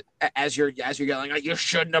yelling, "You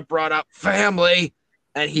shouldn't have brought up family,"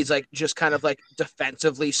 and he's like just kind of like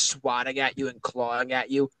defensively swatting at you and clawing at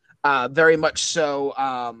you, very much so.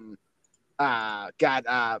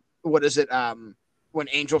 What is it? When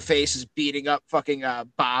Angel Face is beating up fucking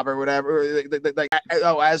Bob or whatever,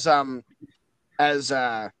 as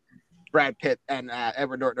Brad Pitt and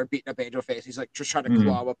Edward Norton are beating up Angel Face, he's like just trying to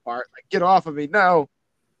claw him apart, like, "Get off of me, no!"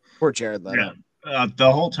 Poor Jared Leto. Yeah.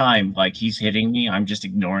 The whole time, like he's hitting me, I'm just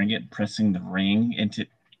ignoring it, pressing the ring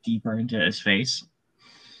deeper into his face.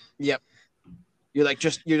 Yep. You're like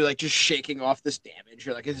just shaking off this damage.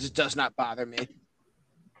 You're like, "This does not bother me."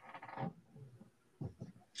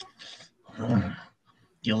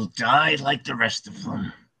 You'll die like the rest of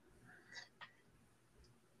them.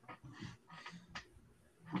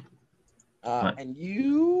 And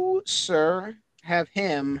you, sir, have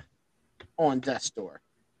him on death's door.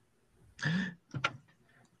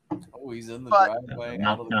 Oh, he's in the driveway.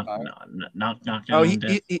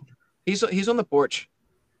 He's on the porch.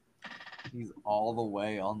 He's all the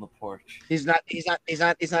way on the porch. He's not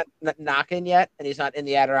knocking yet, and he's not in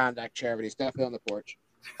the Adirondack chair, but he's definitely on the porch.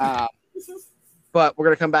 But we're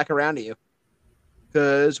gonna come back around to you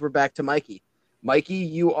because we're back to Mikey. Mikey,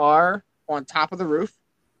 you are on top of the roof,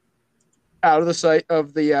 out of the sight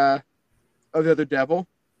of the other devil,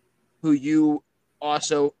 who you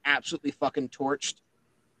also absolutely fucking torched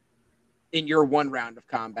in your one round of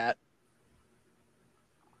combat.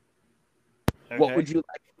 Okay. What would you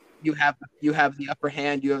like? You have the upper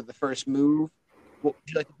hand. You have the first move. What would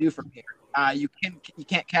you like to do from here? You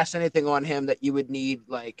can't cast anything on him that you would need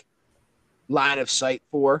like line of sight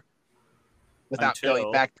for without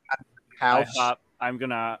going back to the house. I'm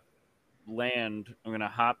gonna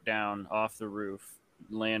hop down off the roof,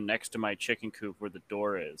 land next to my chicken coop where the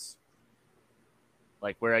door is,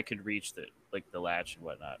 like where I could reach the latch and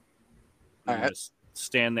whatnot. All right. Just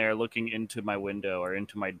stand there looking into my window or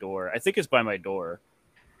into my door. I think it's by my door.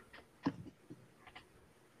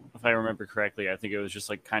 If I remember correctly, I think it was just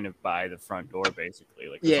like kind of by the front door, basically.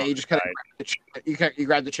 Like you just kind of you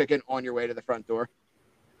grab the chicken on your way to the front door.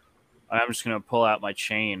 I'm just gonna pull out my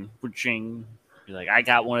chain, be like, "I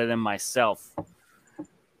got one of them myself,"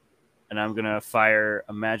 and I'm gonna fire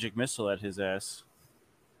a magic missile at his ass.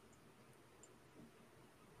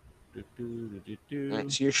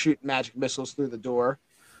 Right, so you're shooting magic missiles through the door.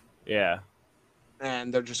 Yeah.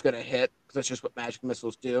 and they're just gonna hit because that's just what magic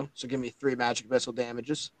missiles do. So give me 3 magic missile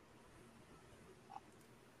damages.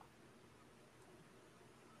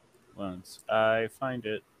 Once I find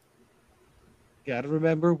it. Gotta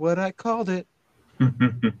remember what I called it.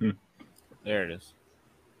 There it is.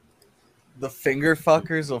 The finger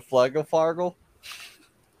fuckers of Flegafargle.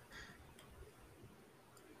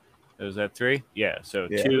 Is that 3? Yeah. So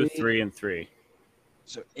Yeah. 2, 3, and 3.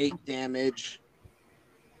 So 8 damage.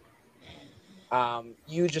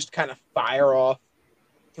 You just kind of fire off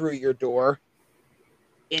through your door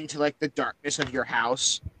into like the darkness of your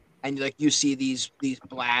house, and like you see these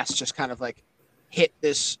blasts just kind of like hit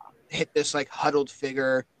this like huddled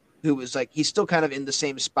figure who was like he's still kind of in the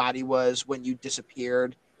same spot he was when you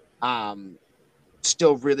disappeared.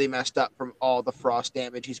 Still really messed up from all the frost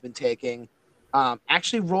damage he's been taking.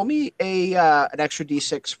 Actually, roll me an extra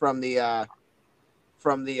d6 from the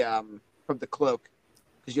cloak,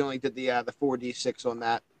 because you only did the 4d6 on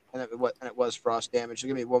that, and it was frost damage. So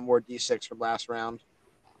give me one more d6 from last round.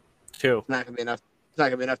 2. It's not gonna be enough. It's not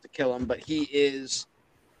gonna be enough to kill him, but he is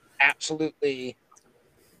absolutely.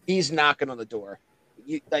 He's knocking on the door.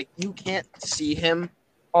 You can't see him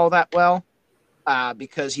all that well,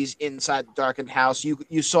 because he's inside the darkened house.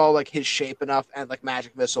 You saw like his shape enough, and like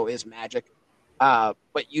magic missile is magic,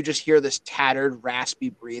 but you just hear this tattered, raspy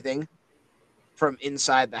breathing from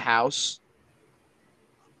inside the house,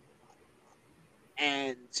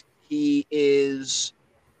 and he is.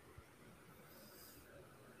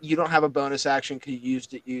 You don't have a bonus action because you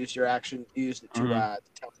used your action, used it to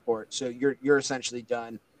teleport. So you're essentially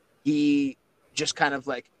done. He just kind of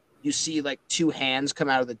like you see like 2 hands come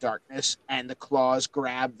out of the darkness, and the claws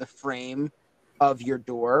grab the frame of your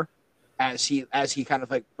door as he kind of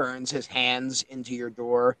like burns his hands into your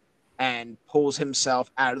door and pulls himself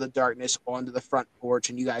out of the darkness onto the front porch.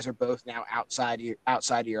 And you guys are both now outside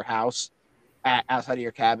of your house, outside of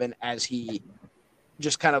your cabin, as he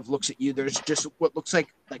just kind of looks at you. There's just what looks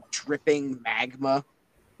like dripping magma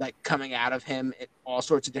like coming out of him at all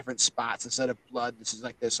sorts of different spots. Instead of blood, this is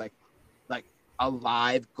like this like a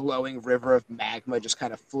live glowing river of magma just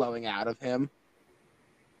kind of flowing out of him.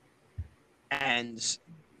 And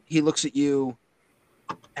he looks at you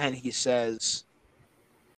and he says,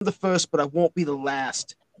 "I'm the first, but I won't be the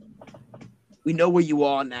last. We know where you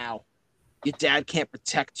are now. Your dad can't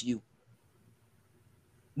protect you.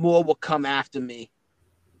 More will come after me.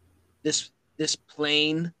 This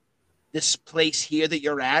plane, this place here that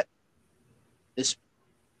you're at, this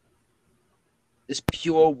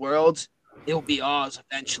pure world, it will be ours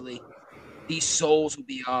eventually. These souls will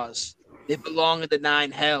be ours. They belong in the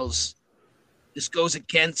 9 hells. This goes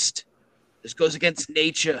against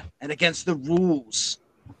nature and against the rules.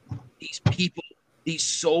 These people, these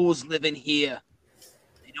souls live in here.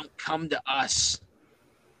 They don't come to us.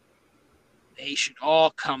 They should all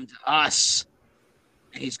come to us."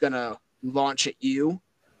 And he's gonna launch at you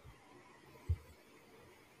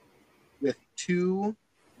with 2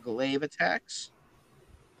 glaive attacks.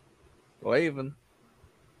 Waving.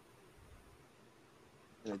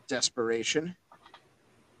 And a desperation.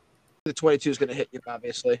 The 22 is gonna hit you,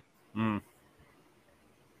 obviously. Mm.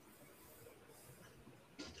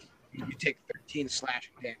 You take 13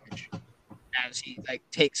 slashing damage as he like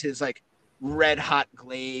takes his like red hot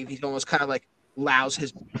glaive. He's almost kind of like allows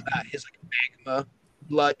his like magma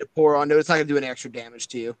blood to pour onto it. It's not gonna do any extra damage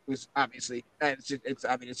to you, because obviously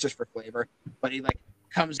it's just for flavor. But he like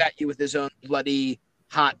comes at you with his own bloody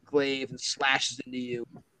hot glaive and slashes into you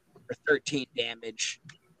for 13 damage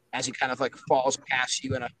as he kind of like falls past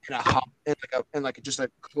you in a hump in like just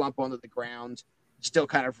a clump onto the ground, still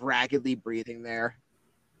kind of raggedly breathing there.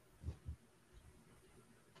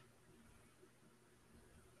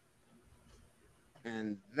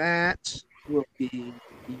 And that will be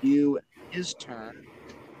you and his turn.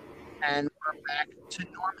 And we're back to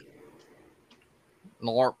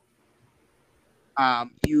Norman.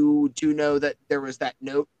 You do know that there was that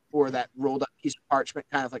note or that rolled up piece of parchment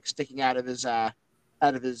kind of like sticking out of his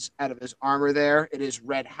armor there. It is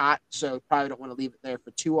red hot, so probably don't want to leave it there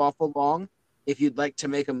for too awful long. If you'd like to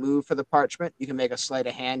make a move for the parchment, you can make a sleight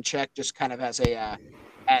of hand check just kind of as a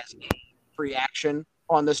free action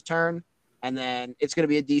on this turn. And then it's going to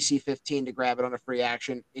be a DC 15 to grab it on a free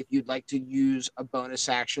action. If you'd like to use a bonus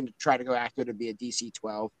action to try to go after it, it'd be a DC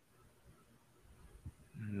 12.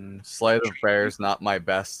 Sleight of bear is not my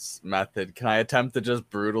best method. Can I attempt to just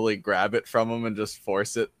brutally grab it from him and just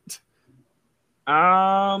force it?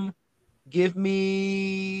 Give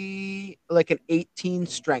me like an 18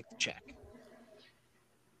 strength check.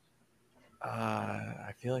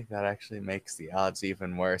 I feel like that actually makes the odds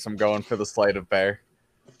even worse. I'm going for the sleight of bear.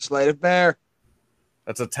 Sleight of bear.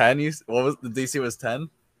 That's a 10. What was the DC was 10?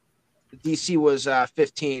 The DC was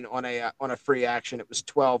 15 on a free action. It was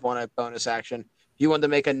 12 on a bonus action. If you wanted to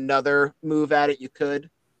make another move at it, you could.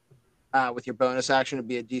 With your bonus action, it'd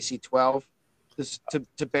be a DC 12 just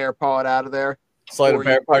to bear paw it out of there. Sleight of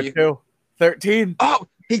bear part 2. 13. Oh,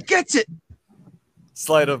 he gets it.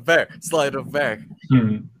 Sleight of bear. Sleight of bear.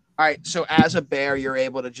 All right, so as a bear, you're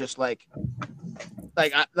able to just like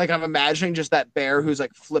I'm imagining just that bear who's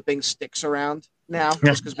like flipping sticks around now,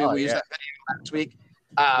 just because we used that video last week.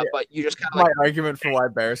 But you just kind of my argument for why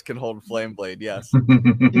bears can hold flame blade. Yes,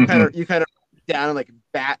 you kind of down and like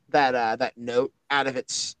bat that note out of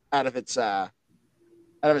its armor.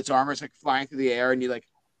 It's like flying through the air, and you like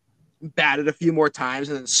bat it a few more times,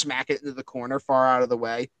 and then smack it into the corner far out of the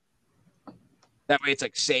way. That way, it's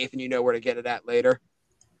like safe, and you know where to get it at later.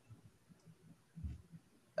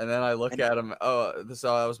 And then I look at him. Oh,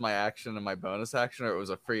 that was my action and my bonus action, or it was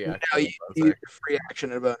a free action? No, you free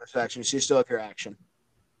action and a bonus action, so you still have your action.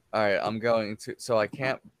 All right, I'm going to. So I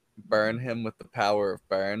can't burn him with the power of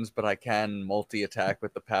burns, but I can multi-attack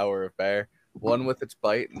with the power of bear. One with its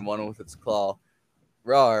bite and one with its claw.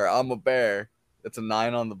 Rawr, I'm a bear. It's a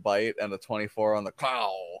 9 on the bite and a 24 on the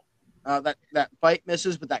claw. That bite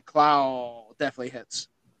misses, but that claw definitely hits.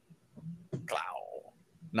 Claw.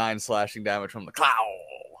 9 slashing damage from the claw.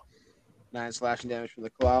 9 slashing damage from the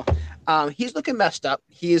claw. He's looking messed up.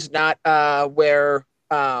 He's not where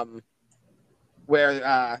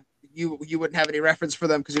you wouldn't have any reference for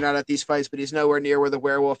them because you're not at these fights, but he's nowhere near where the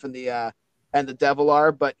werewolf and the devil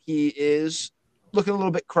are, but he is looking a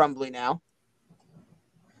little bit crumbly now.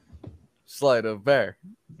 Sleight of bear.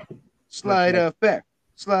 Sleight of bear.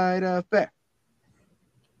 Sleight of bear.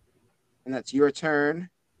 And that's your turn.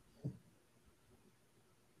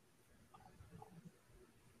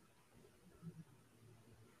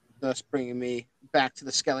 Thus bringing me back to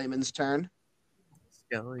the SkellyMan's turn.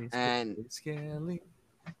 Skelly. And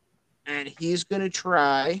he's going to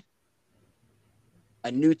try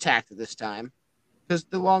a new tactic this time because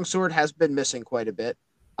the longsword has been missing quite a bit.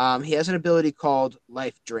 He has an ability called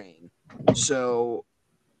Life Drain. So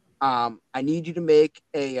I need you to make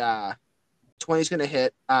a 20 is going to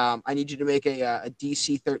hit. I need you to make a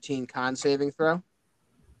DC 13 con saving throw.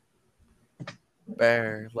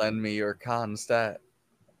 Bear, lend me your con stat.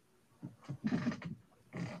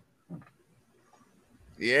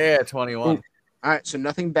 Yeah, 21. Ooh. All right, so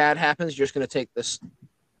nothing bad happens. You're just going to take this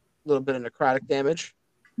little bit of necrotic damage.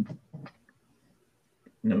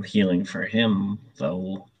 No healing for him,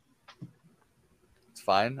 though. It's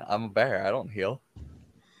fine. I'm a bear. I don't heal.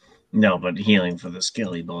 No, but healing for the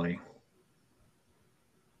Skelly boy.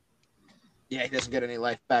 Yeah, he doesn't get any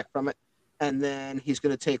life back from it. And then he's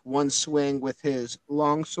going to take one swing with his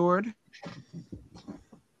longsword.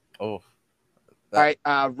 Oh. All right,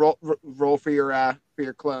 roll for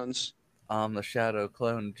your clones. The shadow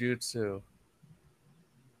clone jutsu.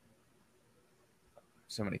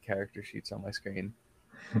 So many character sheets on my screen.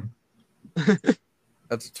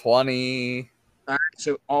 That's 20. All right,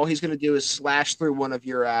 so all he's going to do is slash through one of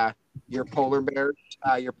your polar bears,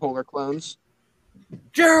 your polar clones.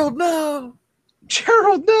 Gerald, no!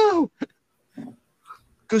 Gerald, no!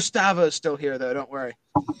 Gustavo's still here, though. Don't worry.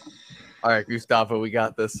 All right, Gustavo, we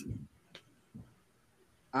got this.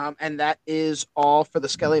 And that is all for the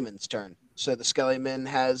SkellyMan's turn. So the SkellyMan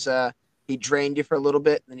has he drained you for a little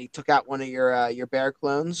bit, and then he took out one of your bear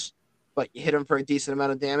clones, but you hit him for a decent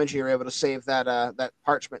amount of damage, and you were able to save that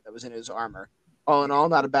parchment that was in his armor. All in all,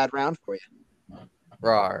 not a bad round for you.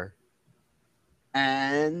 Rawr.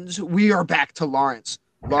 And we are back to Lawrence.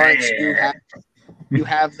 Lawrence, you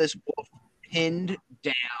have this wolf pinned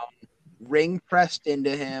down, ring pressed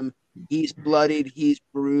into him. He's bloodied. He's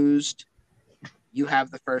bruised. You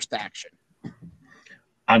have the first action.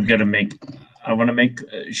 I want to make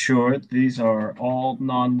sure these are all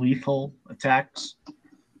non-lethal attacks.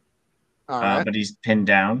 All right. But he's pinned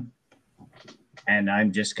down. And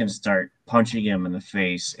I'm just going to start punching him in the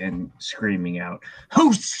face and screaming out,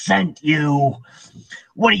 "Who sent you?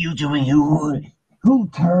 What are you doing? Who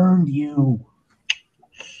turned you?"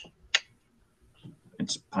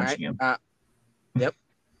 It's punching him. Yep.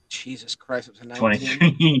 Jesus Christ, it was a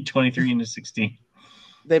 19. 23 into 16.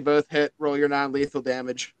 They both hit. Roll your non-lethal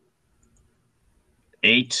damage.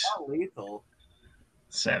 8. Lethal.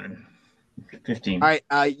 7. 15. All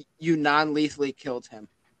right. You non-lethally killed him.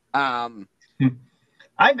 I'm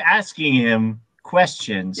asking him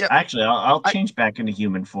questions. Yep. Actually, I'll change back into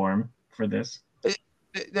human form for this.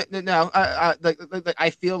 No, I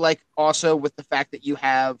feel like also with the fact that you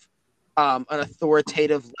have an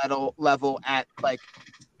authoritative level at like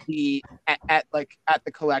at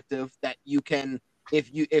the collective that you can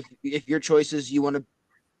if your choice is you want to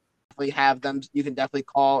definitely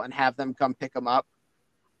call and have them come pick him up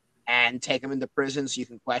and take him into prison so you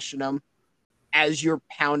can question him. As you're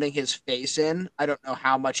pounding his face in, I don't know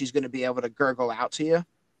how much he's going to be able to gurgle out to you.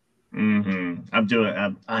 I'm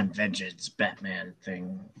vengeance Batman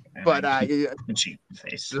thing. But cheap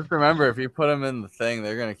face. Just remember, if you put him in the thing,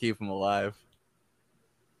 they're gonna keep him alive.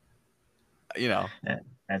 You know,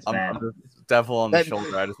 that's I'm bad. the devil on the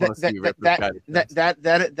shoulder. I just want to see you rip this guy to bits.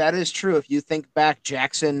 That is true. If you think back,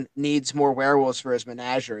 Jackson needs more werewolves for his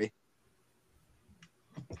menagerie.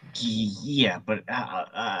 Yeah, but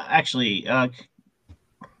actually,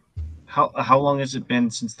 how long has it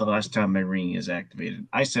been since the last time my ring is activated?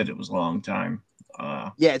 I said it was a long time.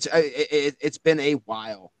 Yeah, it's been a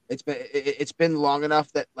while. It's been long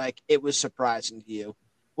enough that like it was surprising to you.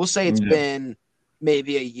 We'll say it's been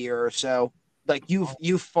maybe a year or so. Like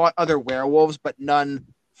you've fought other werewolves, but none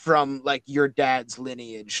from like your dad's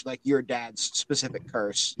lineage, like your dad's specific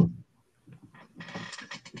curse.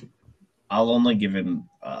 I'll only give him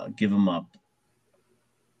up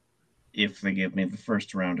if they give me the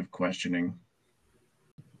first round of questioning.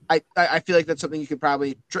 I feel like that's something you could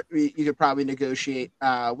probably negotiate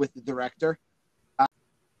with the director.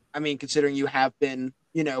 I mean, considering you have been,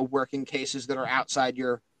 working cases that are outside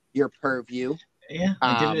your purview. Yeah,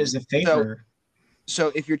 I did it as a favor.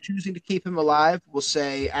 So if you're choosing to keep him alive, we'll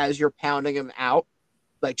say as you're pounding him out,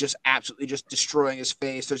 like just absolutely just destroying his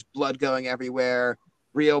face. There's blood going everywhere.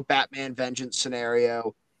 Real Batman vengeance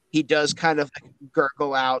scenario. He does kind of like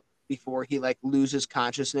gurgle out before he like loses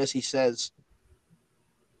consciousness. He says,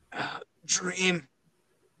 "Dream,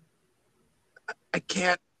 I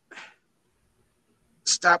can't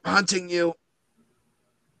stop hunting you.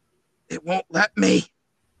 It won't let me."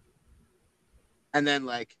 And then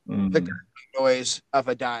like the noise of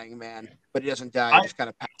a dying man, but he doesn't die. He just kind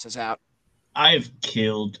of passes out. I've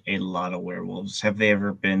killed a lot of werewolves. Have they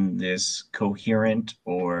ever been this coherent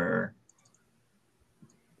or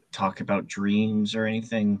talk about dreams or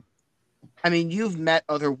anything? I mean, you've met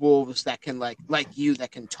other wolves that can like you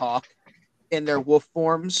that can talk in their wolf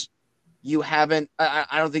forms. You haven't.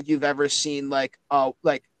 I don't think you've ever seen like. Oh,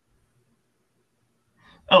 give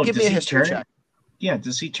me a history check. Yeah,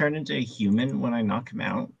 does he turn into a human when I knock him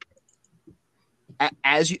out?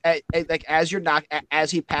 As he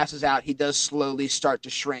passes out, he does slowly start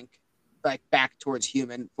to shrink, like back towards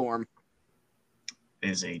human form.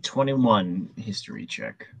 Is a 21 history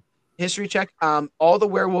check. History check. All the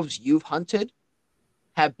werewolves you've hunted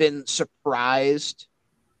have been surprised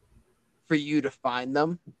for you to find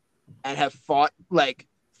them, and have fought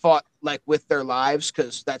with their lives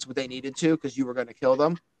because that's what they needed to because you were going to kill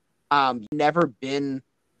them. Never been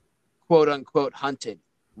quote unquote hunted.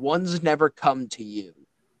 One's never come to you.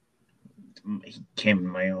 He came to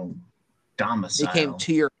my own domicile. He came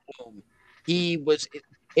to your home.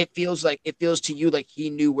 It feels to you like he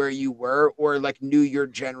knew where you were or like knew your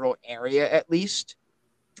general area at least.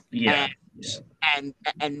 Yeah. And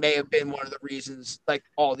may have been one of the reasons like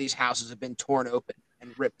all these houses have been torn open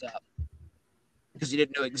and ripped up. Because he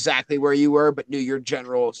didn't know exactly where you were, but knew your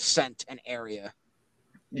general scent and area.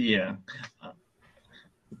 Yeah.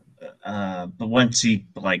 But once he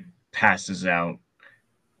like passes out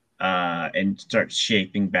and starts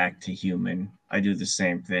shaping back to human, I do the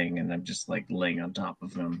same thing, and I'm just like laying on top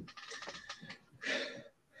of him.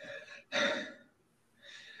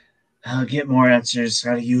 I'll get more answers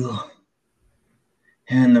out of you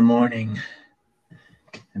in the morning,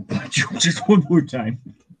 and punch you just one more time.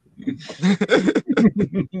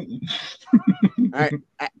 All right.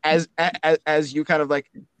 As you kind of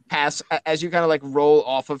like roll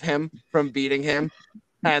off of him from beating him,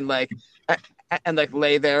 and like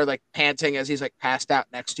lay there like panting as he's like passed out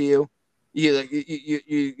next to you,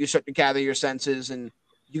 you start to gather your senses and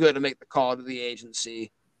you go to make the call to the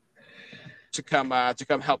agency to come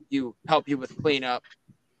help you with cleanup,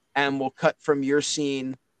 and we'll cut from your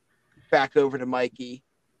scene back over to Mikey.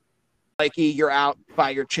 Mikey, you're out by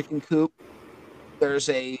your chicken coop. There's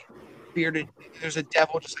a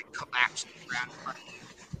devil just like collapsed on the ground in front of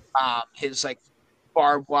you. His like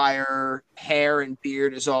barbed wire hair and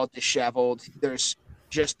beard is all disheveled. There's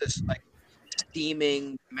just this like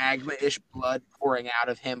steaming magma-ish blood pouring out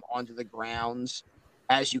of him onto the grounds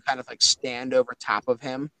as you kind of like stand over top of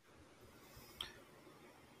him.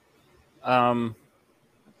 Well,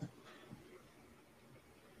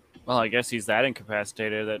 I guess he's that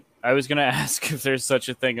incapacitated that I was going to ask if there's such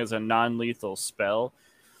a thing as a non-lethal spell,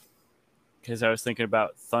 because I was thinking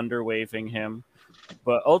about thunder waving him,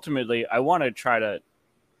 but ultimately I want to try to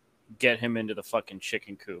get him into the fucking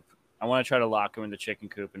chicken coop. I want to try to lock him in the chicken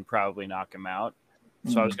coop and probably knock him out.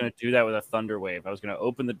 So I was going to do that with a thunder wave. I was going to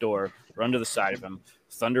open the door, run to the side of him,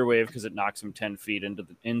 thunder wave because it knocks him 10 feet into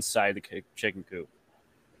the inside the chicken coop,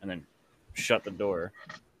 and then shut the door.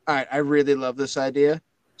 All right, I really love this idea.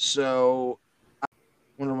 So I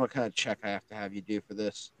wonder what kind of check I have to have you do for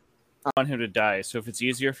this. I want him to die. So if it's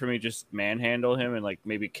easier for me just manhandle him and like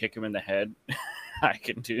maybe kick him in the head, I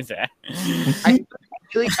can do that. I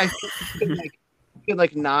feel like you could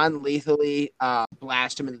like non-lethally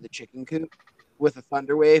blast him into the chicken coop with a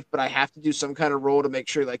thunder wave, but I have to do some kind of roll to make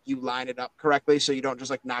sure like you line it up correctly so you don't just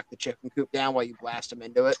like knock the chicken coop down while you blast him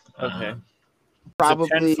into it. Okay. Probably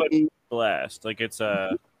It's a 10-foot blast. Like it's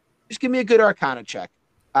a. Just give me a good Arcana check.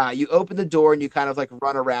 You open the door and you kind of like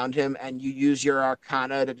run around him, and you use your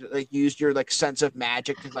Arcana to like use your like sense of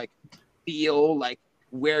magic to like feel like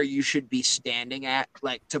where you should be standing at,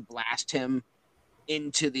 like to blast him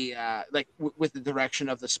into the with the direction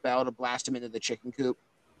of the spell to blast him into the chicken coop.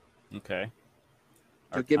 Okay.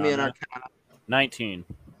 So give me an Arcana. 19.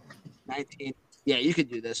 19. Yeah, you could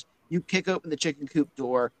do this. You kick open the chicken coop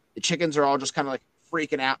door. The chickens are all just kind of like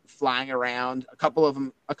freaking out, flying around. A couple of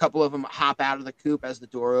them hop out of the coop as the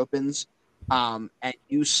door opens, and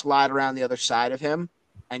you slide around the other side of him,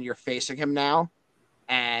 and you're facing him now.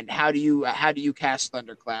 And how do you cast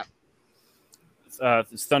Thunderclap?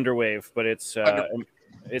 It's Thunder Wave, but it's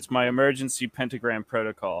my emergency pentagram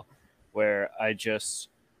protocol, where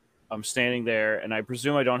I'm standing there, and I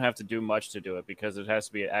presume I don't have to do much to do it because it has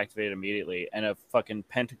to be activated immediately, and a fucking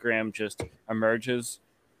pentagram just emerges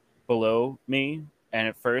below me. And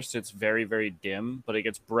at first, it's very, very dim, but it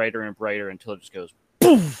gets brighter and brighter until it just goes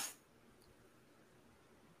poof.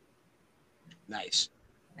 Nice.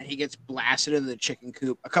 And he gets blasted into the chicken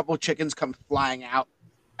coop. A couple of chickens come flying out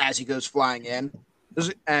as he goes flying in.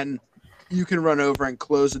 And you can run over and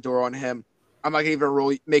close the door on him. I'm not going to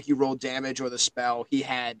even make you roll damage or the spell. He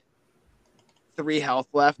had 3 health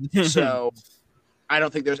left, so I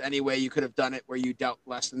don't think there's any way you could have done it where you dealt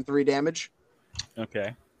less than 3 damage.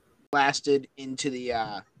 Okay. Blasted into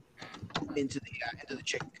the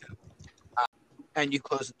chicken coop, and you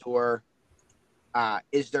close the door.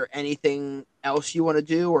 Is there anything else you want to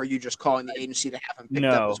do, or are you just calling the agency to have him picked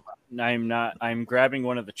up as well? No, I'm not. I'm grabbing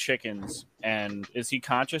one of the chickens, and is he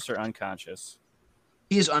conscious or unconscious?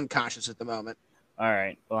 He's unconscious at the moment. All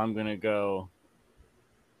right. Well, I'm gonna go.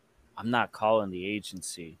 I'm not calling the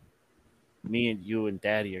agency. Me and you and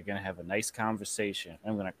Daddy are gonna have a nice conversation.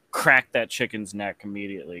 I'm gonna crack that chicken's neck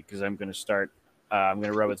immediately because I'm gonna start. I'm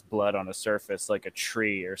gonna rub its blood on a surface like a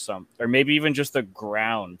tree or something, or maybe even just the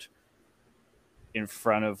ground in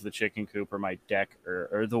front of the chicken coop or my deck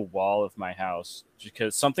or the wall of my house,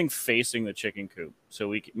 because something facing the chicken coop.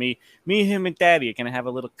 So me, him, and Daddy are gonna have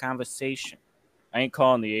a little conversation. I ain't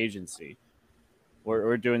calling the agency.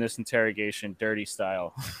 We're doing this interrogation dirty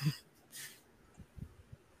style.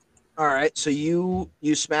 All right, so you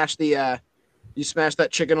smash that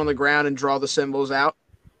chicken on the ground and draw the symbols out,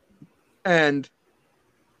 and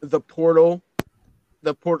the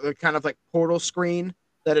kind of like portal screen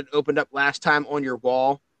that had opened up last time on your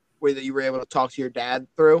wall, where that you were able to talk to your dad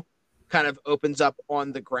through, kind of opens up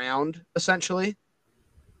on the ground essentially,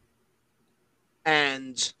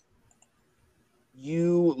 and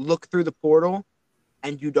you look through the portal,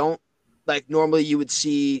 and you don't like normally you would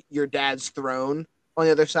see your dad's throne. On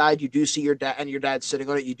the other side, you do see your dad, and your dad's sitting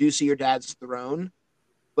on it. You do see your dad's throne,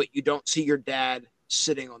 but you don't see your dad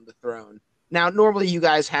sitting on the throne. Now, normally you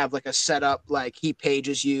guys have like a setup, like he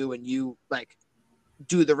pages you and you like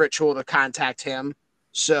do the ritual to contact him.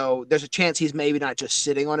 So there's a chance he's maybe not just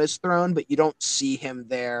sitting on his throne, but you don't see him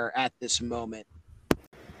there at this moment.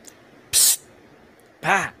 Psst.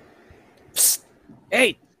 Pa. Psst.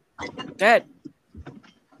 Hey, Dad.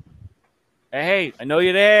 Hey, I know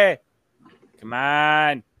you're there. Come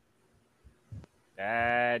on.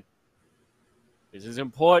 Dad. This is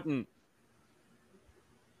important.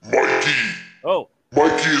 Mikey! Oh.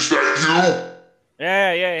 Mikey, is that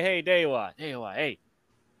Yeah, hey, there you are, hey. you?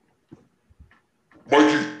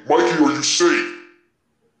 Mikey, are you safe?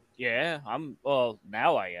 Yeah,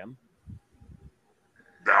 now I am.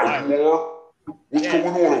 Now you are? What's going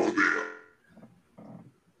on over there?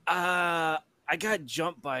 I got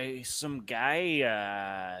jumped by some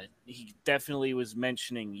guy. He definitely was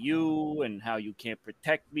mentioning you and how you can't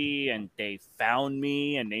protect me, and they found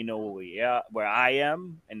me, and they know where I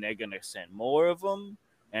am, and they're gonna send more of them.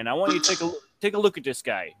 And I want you to take a look at this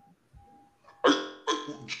guy.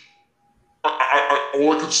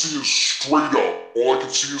 All I can see is straight up. All I can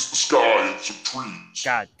see is the sky and some trees.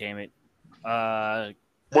 God damn it. Mikey.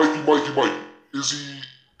 Is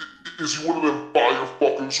he one of them fire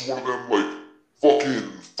fuckers? One of them, like, fucking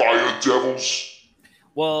fire devils?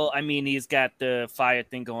 Well, I mean, he's got the fire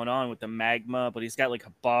thing going on with the magma, but he's got like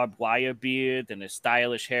a barbed wire beard and a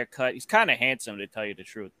stylish haircut. He's kind of handsome, to tell you the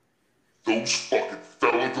truth. Those fucking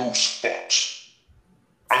Felagos fucks.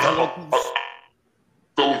 Felagos?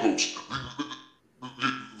 Felagos.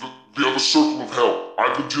 The other circle of hell.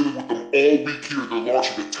 I've been dealing with them all week here. They're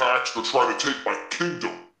launching attacks. They're trying to take my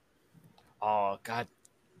kingdom. Oh, god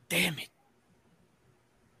damn it.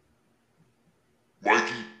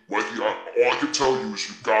 Mikey, all I can tell you is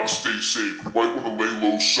you've got to stay safe. You might want to lay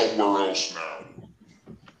low somewhere else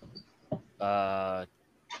now.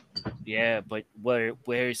 Yeah, but where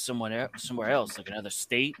is somewhere else, like another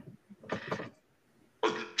state?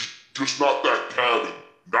 Just not that cabin.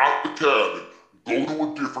 Not the cabin. Go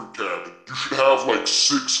to a different cabin. You should have like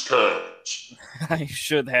 6 cabins. I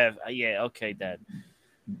should have. Yeah, okay, Dad.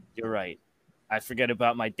 You're right. I forget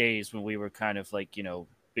about my days when we were kind of like,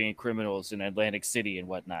 being criminals in Atlantic City and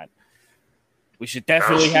whatnot. We should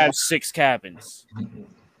definitely have 6 cabins.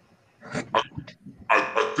 I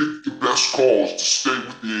think the best call is to stay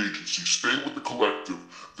with the agency, stay with the collective.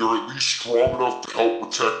 They're at least strong enough to help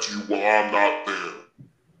protect you while I'm not there.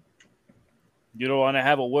 You don't want to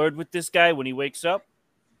have a word with this guy when he wakes up?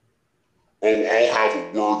 Oh, I'll have a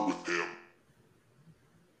word with him.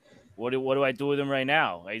 What do I do with him right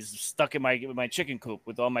now? He's stuck in my chicken coop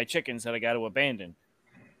with all my chickens that I got to abandon.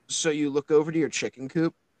 So you look over to your chicken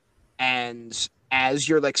coop, and as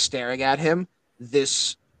you're like staring at him,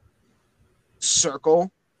 this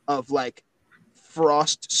circle of like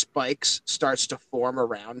frost spikes starts to form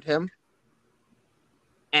around him,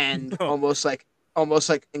 and almost like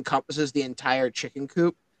encompasses the entire chicken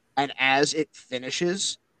coop. And as it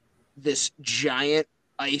finishes, this giant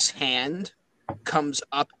ice hand comes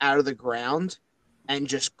up out of the ground and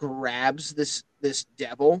just grabs this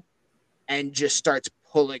devil and just starts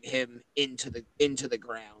pulling him into the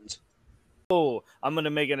ground. Oh, I'm gonna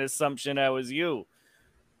make an assumption that was you.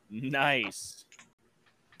 Nice.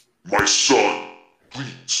 My son,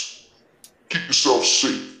 please, keep yourself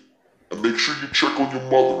safe. And make sure you check on your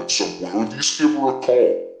mother at some point, or at least give her a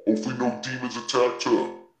call. Hopefully no demons attacked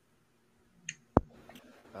her.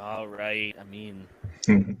 All right, I mean...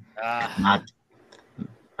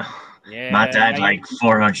 My dad like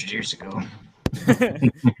 400 years ago.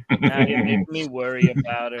 Now you're making me worry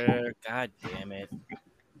about her. God damn it.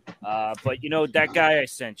 But that guy I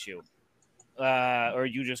sent you, or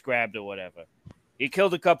you just grabbed or whatever, he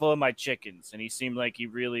killed a couple of my chickens, and he seemed like he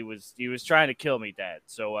was trying to kill me, Dad.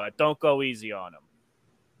 So don't go easy on him.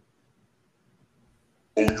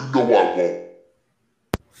 Oh, you know I won't.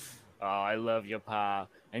 Oh, I love you, Pa.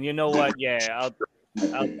 And you know what? Yeah,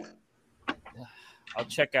 I'll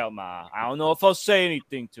check out Ma. I don't know if I'll say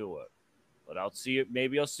anything to her, but I'll see it.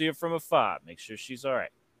 Maybe I'll see her from afar. Make sure she's all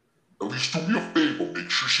right. At least do me a favor. Make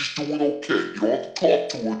sure she's doing okay. You don't have to talk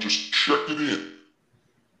to her. Just check it in.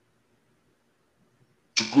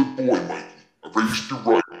 It's a good boy, Mikey. I raised you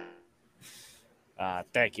right.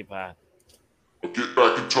 Thank you, Pa. I'll get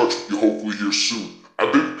back in touch with you hopefully here soon.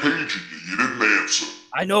 I've been paging you. You didn't answer.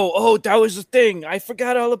 I know. Oh, that was the thing. I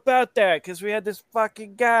forgot all about that because we had this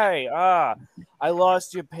fucking guy. I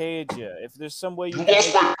lost your pager. If there's some way you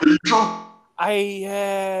lost my pager?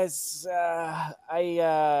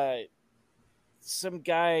 Some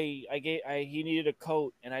guy he needed a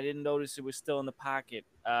coat and I didn't notice it was still in the pocket.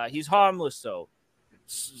 He's harmless though,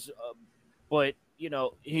 but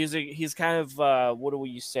he's kind of what do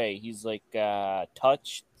you say? He's like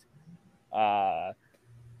touched, an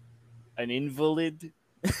invalid.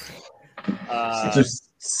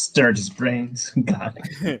 Just stirred his brains. Got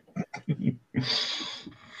it.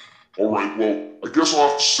 All right, well, I guess I'll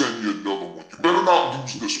have to send you another one. You better not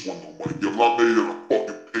lose this one, though, Mikey. I'm not made out of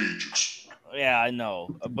fucking pages. Yeah, I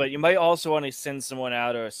know. But you might also want to send someone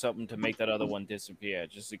out or something to make that other one disappear,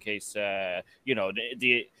 just in case, the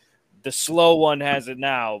slow one has it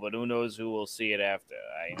now, but who knows who will see it after,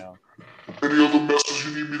 Any other messes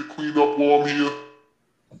you need me to clean up while I'm here?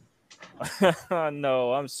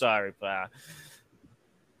 No, I'm sorry, Pa.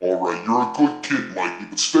 All right, you're a good kid, Mikey,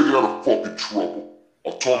 but stay out of fucking trouble.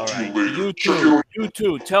 I'll talk to you later. You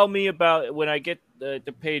too. Tell me about when I get the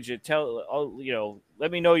pager.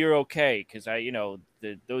 Let me know you're okay, because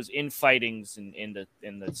those infightings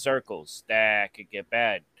in the circles that could get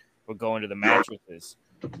bad. We're going to the mattresses.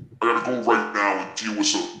 I gotta go right now and deal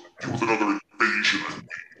with another invasion.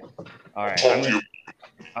 All right,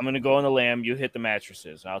 I'm gonna go on the lam. You hit the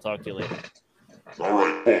mattresses. I'll talk to you later. All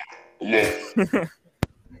right, bye. Hello.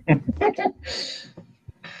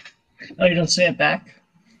 Oh, you don't say it back?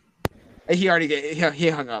 He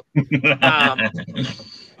hung up.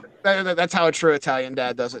 That's how a true Italian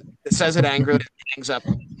dad does it. It says it angrily, hangs up.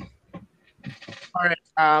 All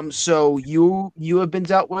right. So you have been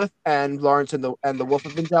dealt with, and Lawrence and the wolf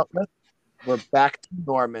have been dealt with. We're back to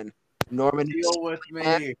Norman. Norman, Deal with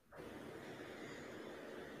man. me.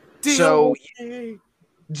 So Deal with me.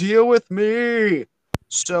 deal with me.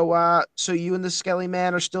 So you and the Skelly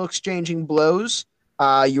Man are still exchanging blows.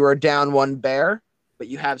 You are down one bear, but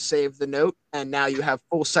you have saved the note, and now you have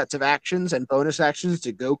full sets of actions and bonus actions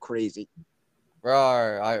to go crazy.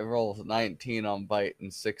 Rawr, I rolled 19 on bite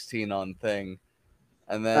and 16 on thing,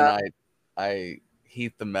 and then Uh, I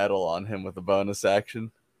heat the metal on him with a bonus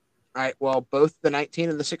action. All right. Well, both the 19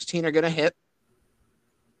 and the 16 are gonna hit.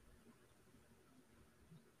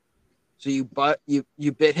 So you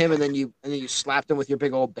bit him, and then you slapped him with your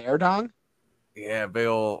big old bear dong. Yeah, big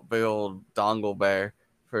old dongle bear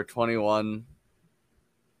for 21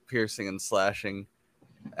 piercing and slashing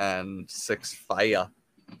and 6 fire.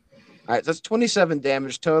 All right, so that's 27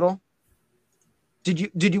 damage total. Did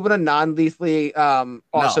you want to non-lethally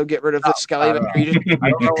also No. get rid of the Skelly? I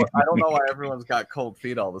don't know why everyone's got cold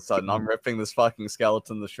feet all of a sudden. I'm ripping this fucking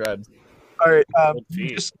skeleton to shreds. All right, Cold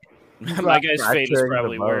feet. My guy's fate is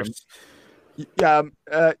probably worse.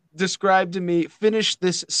 Describe to me. Finish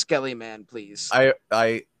this Skelly Man, please. I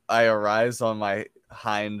arise on my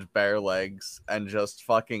hind bare legs and just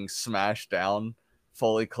fucking smash down,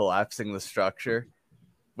 fully collapsing the structure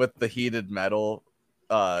with the heated metal,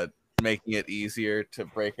 making it easier to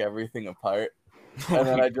break everything apart. And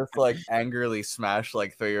then I just like angrily smash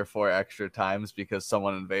like 3 or 4 extra times because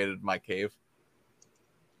someone invaded my cave.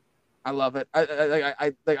 I love it.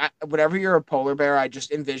 Whenever you're a polar bear, I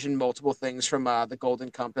just envision multiple things from the Golden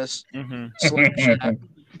Compass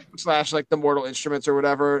slash like the Mortal Instruments or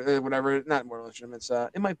whatever. Not Mortal Instruments.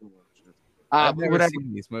 It might be Mortal Instruments. I've never whatever.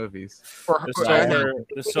 seen these movies.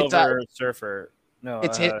 The Silver Surfer. No,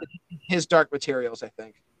 It's his Dark Materials, I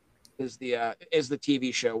think, is the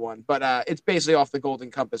TV show one. But it's basically off the Golden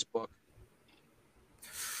Compass book.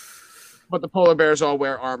 But the polar bears all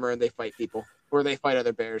wear armor and they fight people, or they fight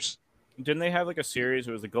other bears. Didn't they have like a series?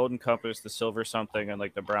 It was the Golden Compass, the Silver something, and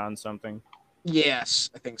like the Brown something.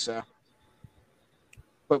 Yes, I think so.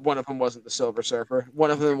 But one of them wasn't the Silver Surfer.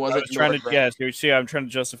 One of them wasn't. Yes, you see, I'm trying to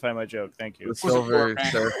justify my joke. Thank you. The Silver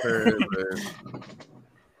Surfer, the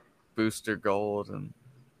Booster Gold, and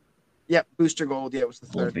yep, Booster Gold. Yeah, it was the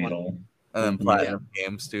third one. And then Platinum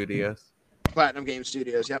Game Studios. Platinum Game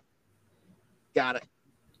Studios. Yep, got it.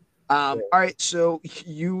 All right, so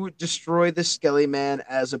you destroy the Skelly Man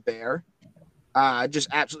as a bear. Just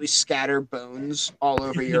absolutely scatter bones all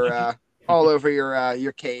over your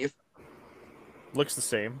cave. Looks the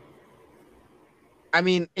same. I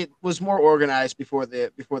mean, it was more organized before the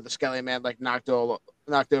Skelly Man like knocked over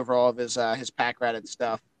all of his pack ratted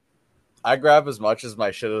stuff. I grab as much as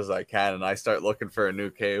my shit as I can, and I start looking for a new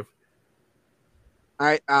cave. All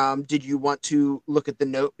right. Did you want to look at the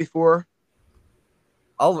note before?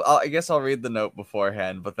 I guess I'll read the note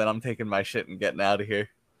beforehand, but then I'm taking my shit and getting out of here.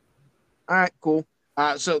 All right, cool.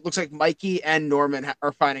 So it looks like Mikey and Norman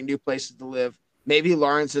are finding new places to live. Maybe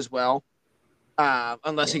Lawrence as well,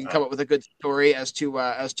 unless he can come up with a good story as to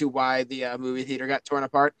why the movie theater got torn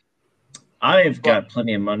apart. I've got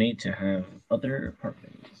plenty of money to have other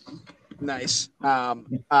apartments. Nice.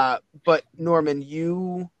 But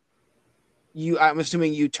Norman, I'm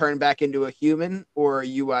assuming you turn back into a human, or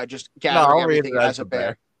you just gather everything as a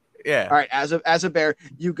bear. Yeah. All right, as a bear,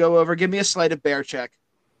 you go over. Give me a sleight of bear check.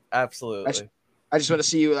 Absolutely. I just want to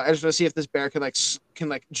see you. I just want to see if this bear can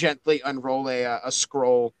gently unroll a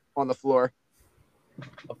scroll on the floor.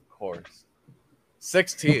 Of course.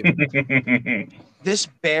 16. This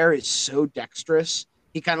bear is so dexterous.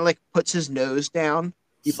 He kind of puts his nose down.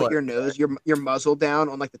 You put your muzzle down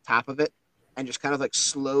on the top of it, and just kind of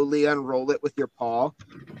slowly unroll it with your paw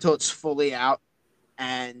until it's fully out.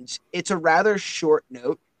 And it's a rather short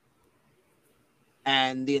note.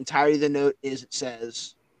 And the entirety of the note it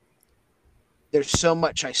says, "There's so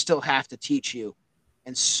much I still have to teach you,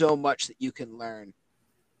 and so much that you can learn.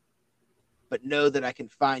 But know that I can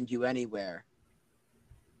find you anywhere.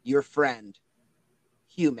 Your friend,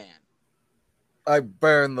 Human." I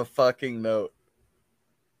burn the fucking note.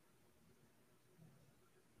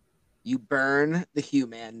 You burn the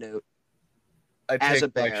Human note. I as take a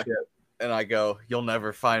bear. my shit and I go, "You'll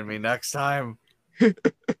never find me next time."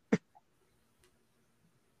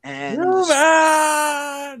 And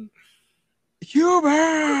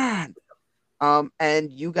Human.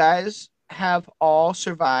 And you guys have all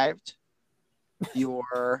survived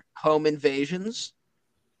your home invasions.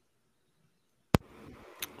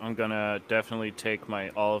 I'm gonna definitely take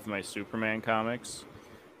all of my Superman comics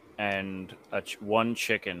and one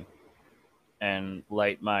chicken and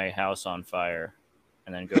light my house on fire,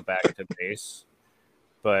 and then go back to base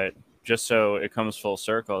But just so it comes full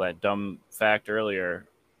circle, that dumb fact earlier,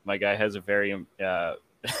 my guy has a very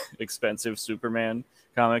expensive Superman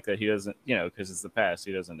comic that he doesn't, because it's the past,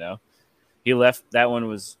 he doesn't know. He left, that one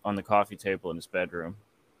was on the coffee table in his bedroom.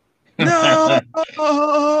 No!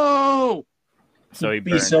 So he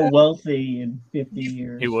be burned so it. wealthy in 50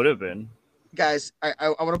 years. He would have been. Guys, I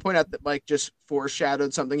want to point out that Mike just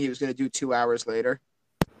foreshadowed something he was going to do 2 hours later.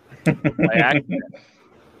 By accident.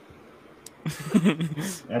 I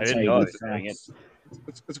That's didn't how know I you was doing it.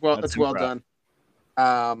 It's well That's well improv.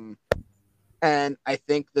 done. And I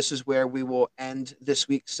think this is where we will end this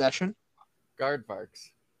week's session. Guard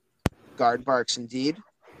barks. Guard barks indeed.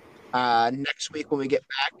 Next week when we get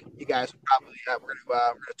back, you guys will probably we're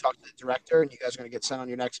gonna talk to the director, and you guys are gonna get sent on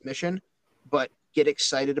your next mission. But get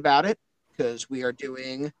excited about it because we are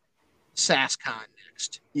doing SassCon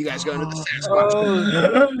next. You guys going to the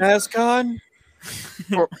SassCon NASCon?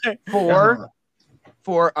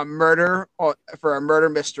 for a murder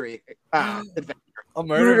mystery adventure. A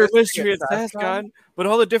Murder mystery at SassCon? SassCon? But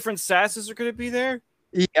all the different sasses are going to be there?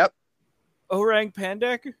 Yep. Orang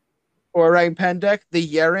Pandek? Orang Pendek, the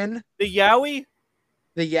Yeren, The Yowie?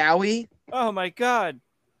 the Yowie, Oh my god.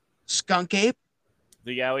 Skunk Ape.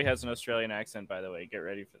 The Yowie has an Australian accent, by the way. Get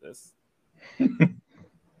ready for this.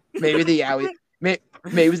 Maybe the Yowie.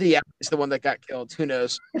 Maybe the Yowie is the one that got killed. Who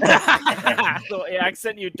knows? The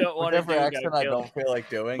accent you don't want to do. Whatever got accent I killed. don't feel like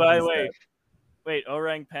doing. By the he's way, dead. wait,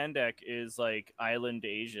 Orang Pandek is like island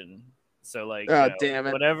Asian. So like, Oh, damn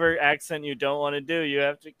it. whatever accent you don't want to do, you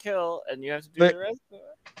have to kill, and you have to do But- the rest of it.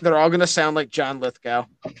 They're all gonna sound like John Lithgow.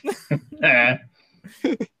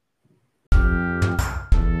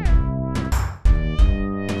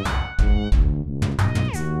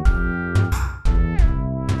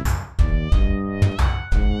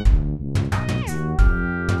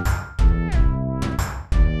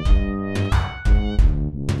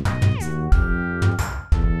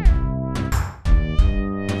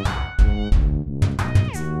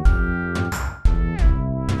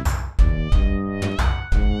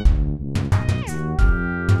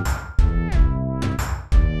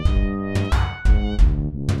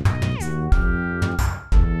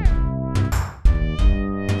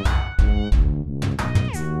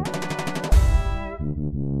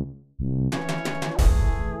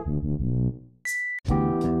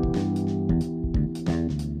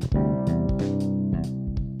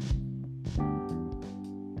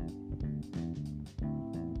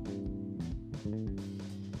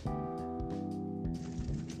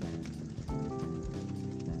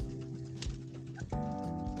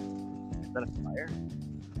 Is that a fire?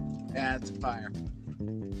 Yeah, it's a fire.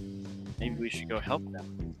 Maybe we should go help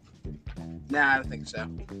them. Nah, I don't think so.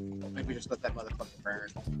 Maybe just let that motherfucker burn.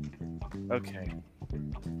 Okay.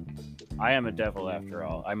 I am a devil after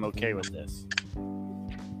all. I'm okay with this.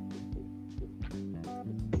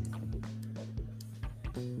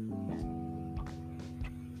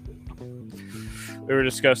 We were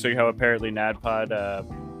discussing how apparently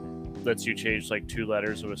NADPOD lets you change like 2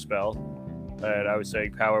 letters of a spell. And I was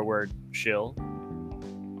saying power word shill.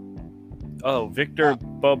 Oh, Victor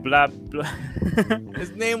blah.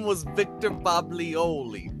 His name was Victor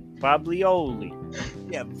Bablioli. Bablioli.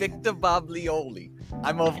 Yeah, Victor Bablioli.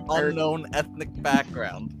 I'm of unknown ethnic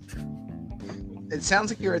background. It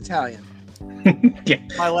sounds like you're Italian.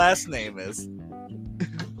 My last name is.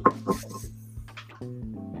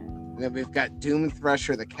 And then we've got Doom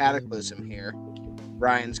Thresher, the Cataclysm here.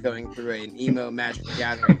 Ryan's going through an emo Magic the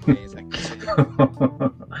Gathering phase. I can see.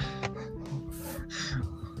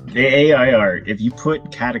 The AI art, if you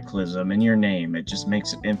put Cataclysm in your name, it just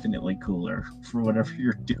makes it infinitely cooler for whatever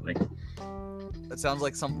you're doing. It sounds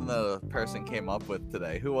like something that a person came up with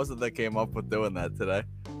today. Who was it that came up with doing that today?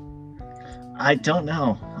 I don't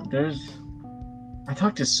know. I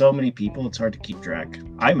talked to so many people, it's hard to keep track.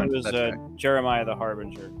 I'm It was That's right. Jeremiah the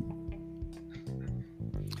Harbinger.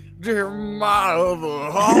 Jeremiah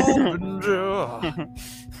the Harbinger.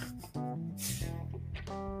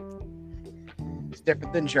 It's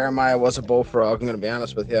different than Jeremiah was a bullfrog. I'm going to be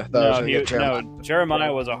honest with you. I thought I was gonna get Jeremiah.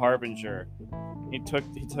 Jeremiah was a harbinger. He took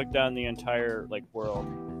down the entire world.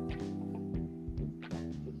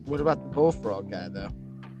 What about the bullfrog guy, though?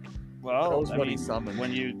 Well, That was I what he mean, summoned.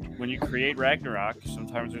 when you create Ragnarok,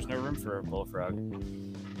 sometimes there's no room for a bullfrog.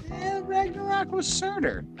 Yeah, Ragnarok was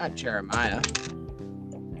Surtur, not Jeremiah.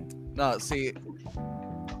 No, see,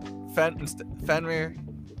 Fenrir,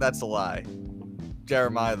 that's a lie.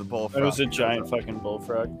 Jeremiah the bullfrog. It was a giant fucking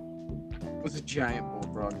bullfrog. It was a giant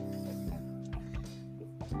bullfrog.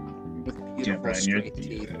 With Yeah, beautiful Brian, straight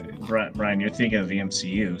teeth. Brian, you're thinking of the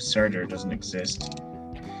MCU. Surtur doesn't exist.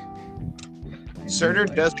 Surtur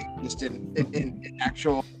does exist in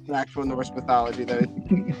actual Norse mythology, though.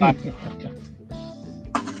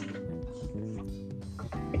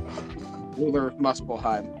 Ruler of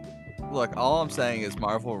Muspelheim. Look, all I'm saying is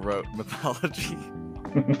Marvel wrote mythology.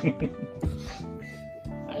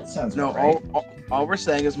 That sounds No, right. all we're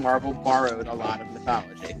saying is Marvel borrowed a lot of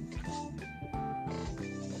mythology.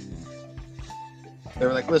 They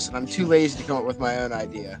were like, listen, I'm too lazy to come up with my own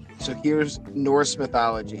idea. So here's Norse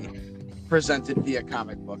mythology presented via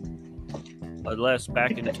comic book. Unless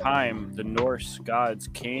back in time, the Norse gods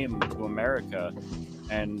came to America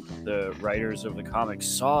and the writers of the comics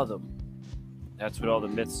saw them. That's what all the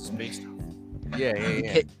myths is based on.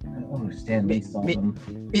 Yeah. Oh, Stan Lee saw them.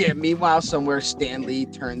 Yeah, meanwhile, somewhere Stan Lee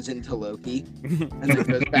turns into Loki and then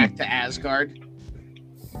goes back to Asgard.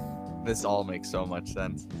 This all makes so much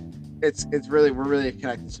sense. We're really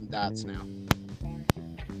connecting some dots now.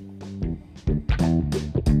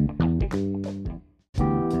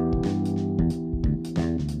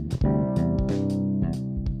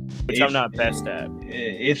 Which I'm not best at.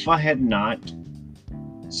 If I had not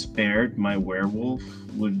spared my werewolf,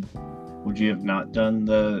 would you have not done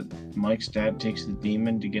the Mike's dad takes the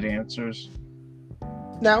demon to get answers?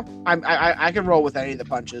 No, I can roll with any of the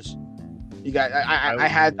punches. You guys, I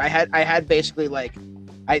had basically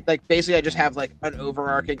I just have like an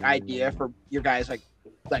overarching idea for your guys like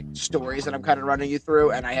stories that I'm kind of running you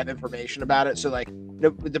through, and I have information about it. So like,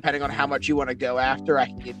 depending on how much you want to go after, I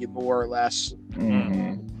can give you more or less.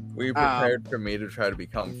 Mm-hmm. Were you prepared for me to try to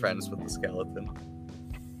become friends with the skeleton?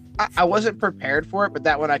 I wasn't prepared for it, but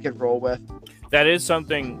that one I could roll with. That is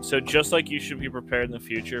something. So just like you should be prepared in the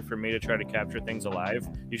future for me to try to capture things alive,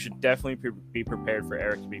 you should definitely be prepared for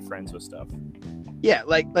Eric to be friends with stuff. Yeah,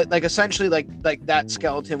 like essentially like that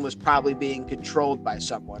skeleton was probably being controlled by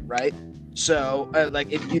someone, right? So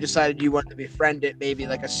like if you decided you wanted to befriend it, maybe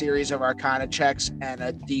like a series of Arcana checks and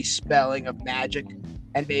a dispelling of magic,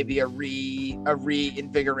 and maybe a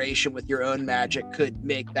reinvigoration with your own magic could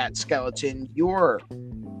make that skeleton your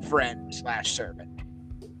friend / servant.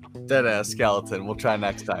 Deadass skeleton. We'll try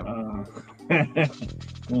next time.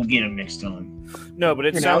 We'll get him next time. No, but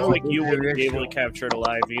it sounds like you wouldn't be able to capture it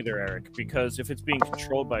alive either, Eric, because if it's being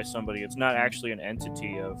controlled by somebody, it's not actually an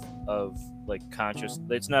entity of like conscious.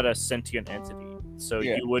 It's not a sentient entity. So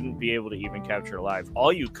you wouldn't be able to even capture it alive.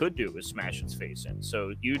 All you could do is smash its face in.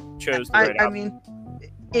 So you chose the right I mean,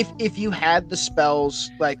 if you had the spells,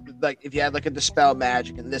 like if you had like a dispel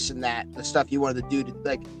magic and this and that, the stuff you wanted to do to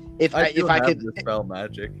like, if I could dispel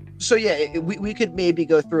magic. So yeah, we could maybe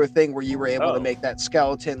go through a thing where you were able to make that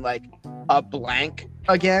skeleton like a blank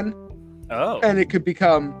again. Oh. And it could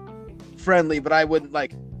become friendly, but I wouldn't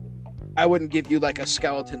give you like a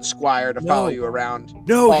skeleton squire to follow you around.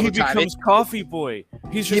 No, all he the time. becomes Coffee Boy.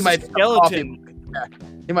 He's just a skeleton.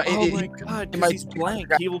 My God, because he's blank.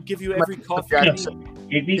 He will give you every coffee.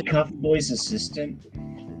 He'd be Coffee Boy's assistant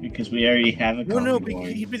because we already have a coffee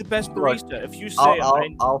boy. He'd be the best barista. If you say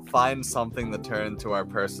I'll find something to turn into our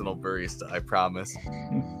personal barista. I promise.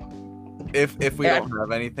 If we don't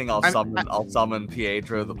have anything, I'll summon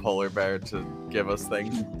Pietro the polar bear to give us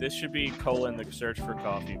things. This should be : the search for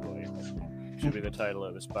Coffee Boy. Should be the title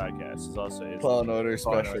of this podcast. It's also Law and Order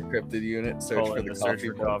Special Cryptid Unit. Search for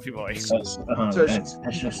the Coffee Boy. Special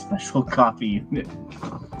coffee unit.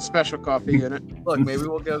 Special coffee unit. Look, maybe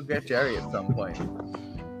we'll go get Jerry at some point.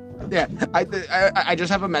 Yeah, I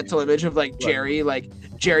just have a mental image of like Jerry,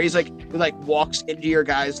 Jerry's walks into your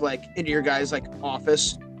guys'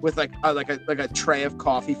 office with like a tray of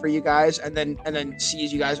coffee for you guys, and then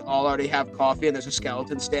sees you guys all already have coffee, and there's a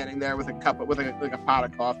skeleton standing there with a cup with a pot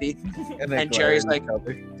of coffee, and Jerry's like,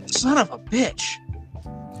 "Son of a bitch."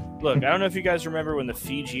 Look, I don't know if you guys remember when the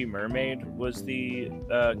Fiji mermaid was the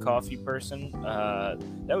coffee person.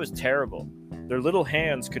 That was terrible. Their little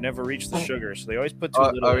hands could never reach the sugar, so they always put too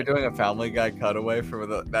little. Are we doing a Family Guy cutaway from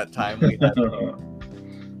that time we had?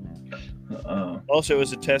 Also, it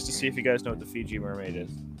was a test to see if you guys know what the Fiji mermaid is.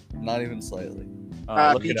 Not even slightly.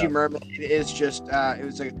 Fiji mermaid is just it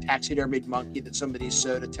was like a taxidermied monkey that somebody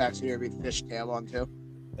sewed a taxidermied fish tail onto.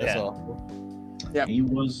 That's awful. Yeah, he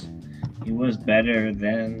was better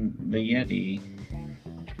than the Yeti.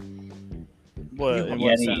 What?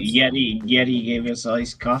 Yeti gave us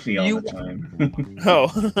iced coffee all the time. Oh.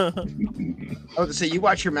 I was to say, you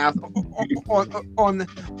watch your mouth on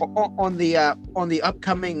the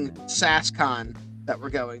upcoming SassCon that we're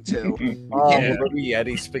going to. We'll be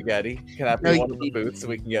Yeti Spaghetti. Can that be one of the booths that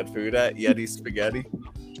we can get food at? Yeti Spaghetti.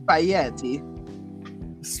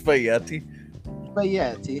 Spaghetti.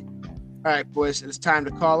 All right, boys, it's time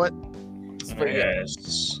to call it.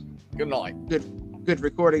 Yes. Good night. Good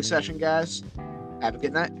recording session, guys. Have a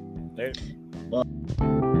good night. Later. Bye.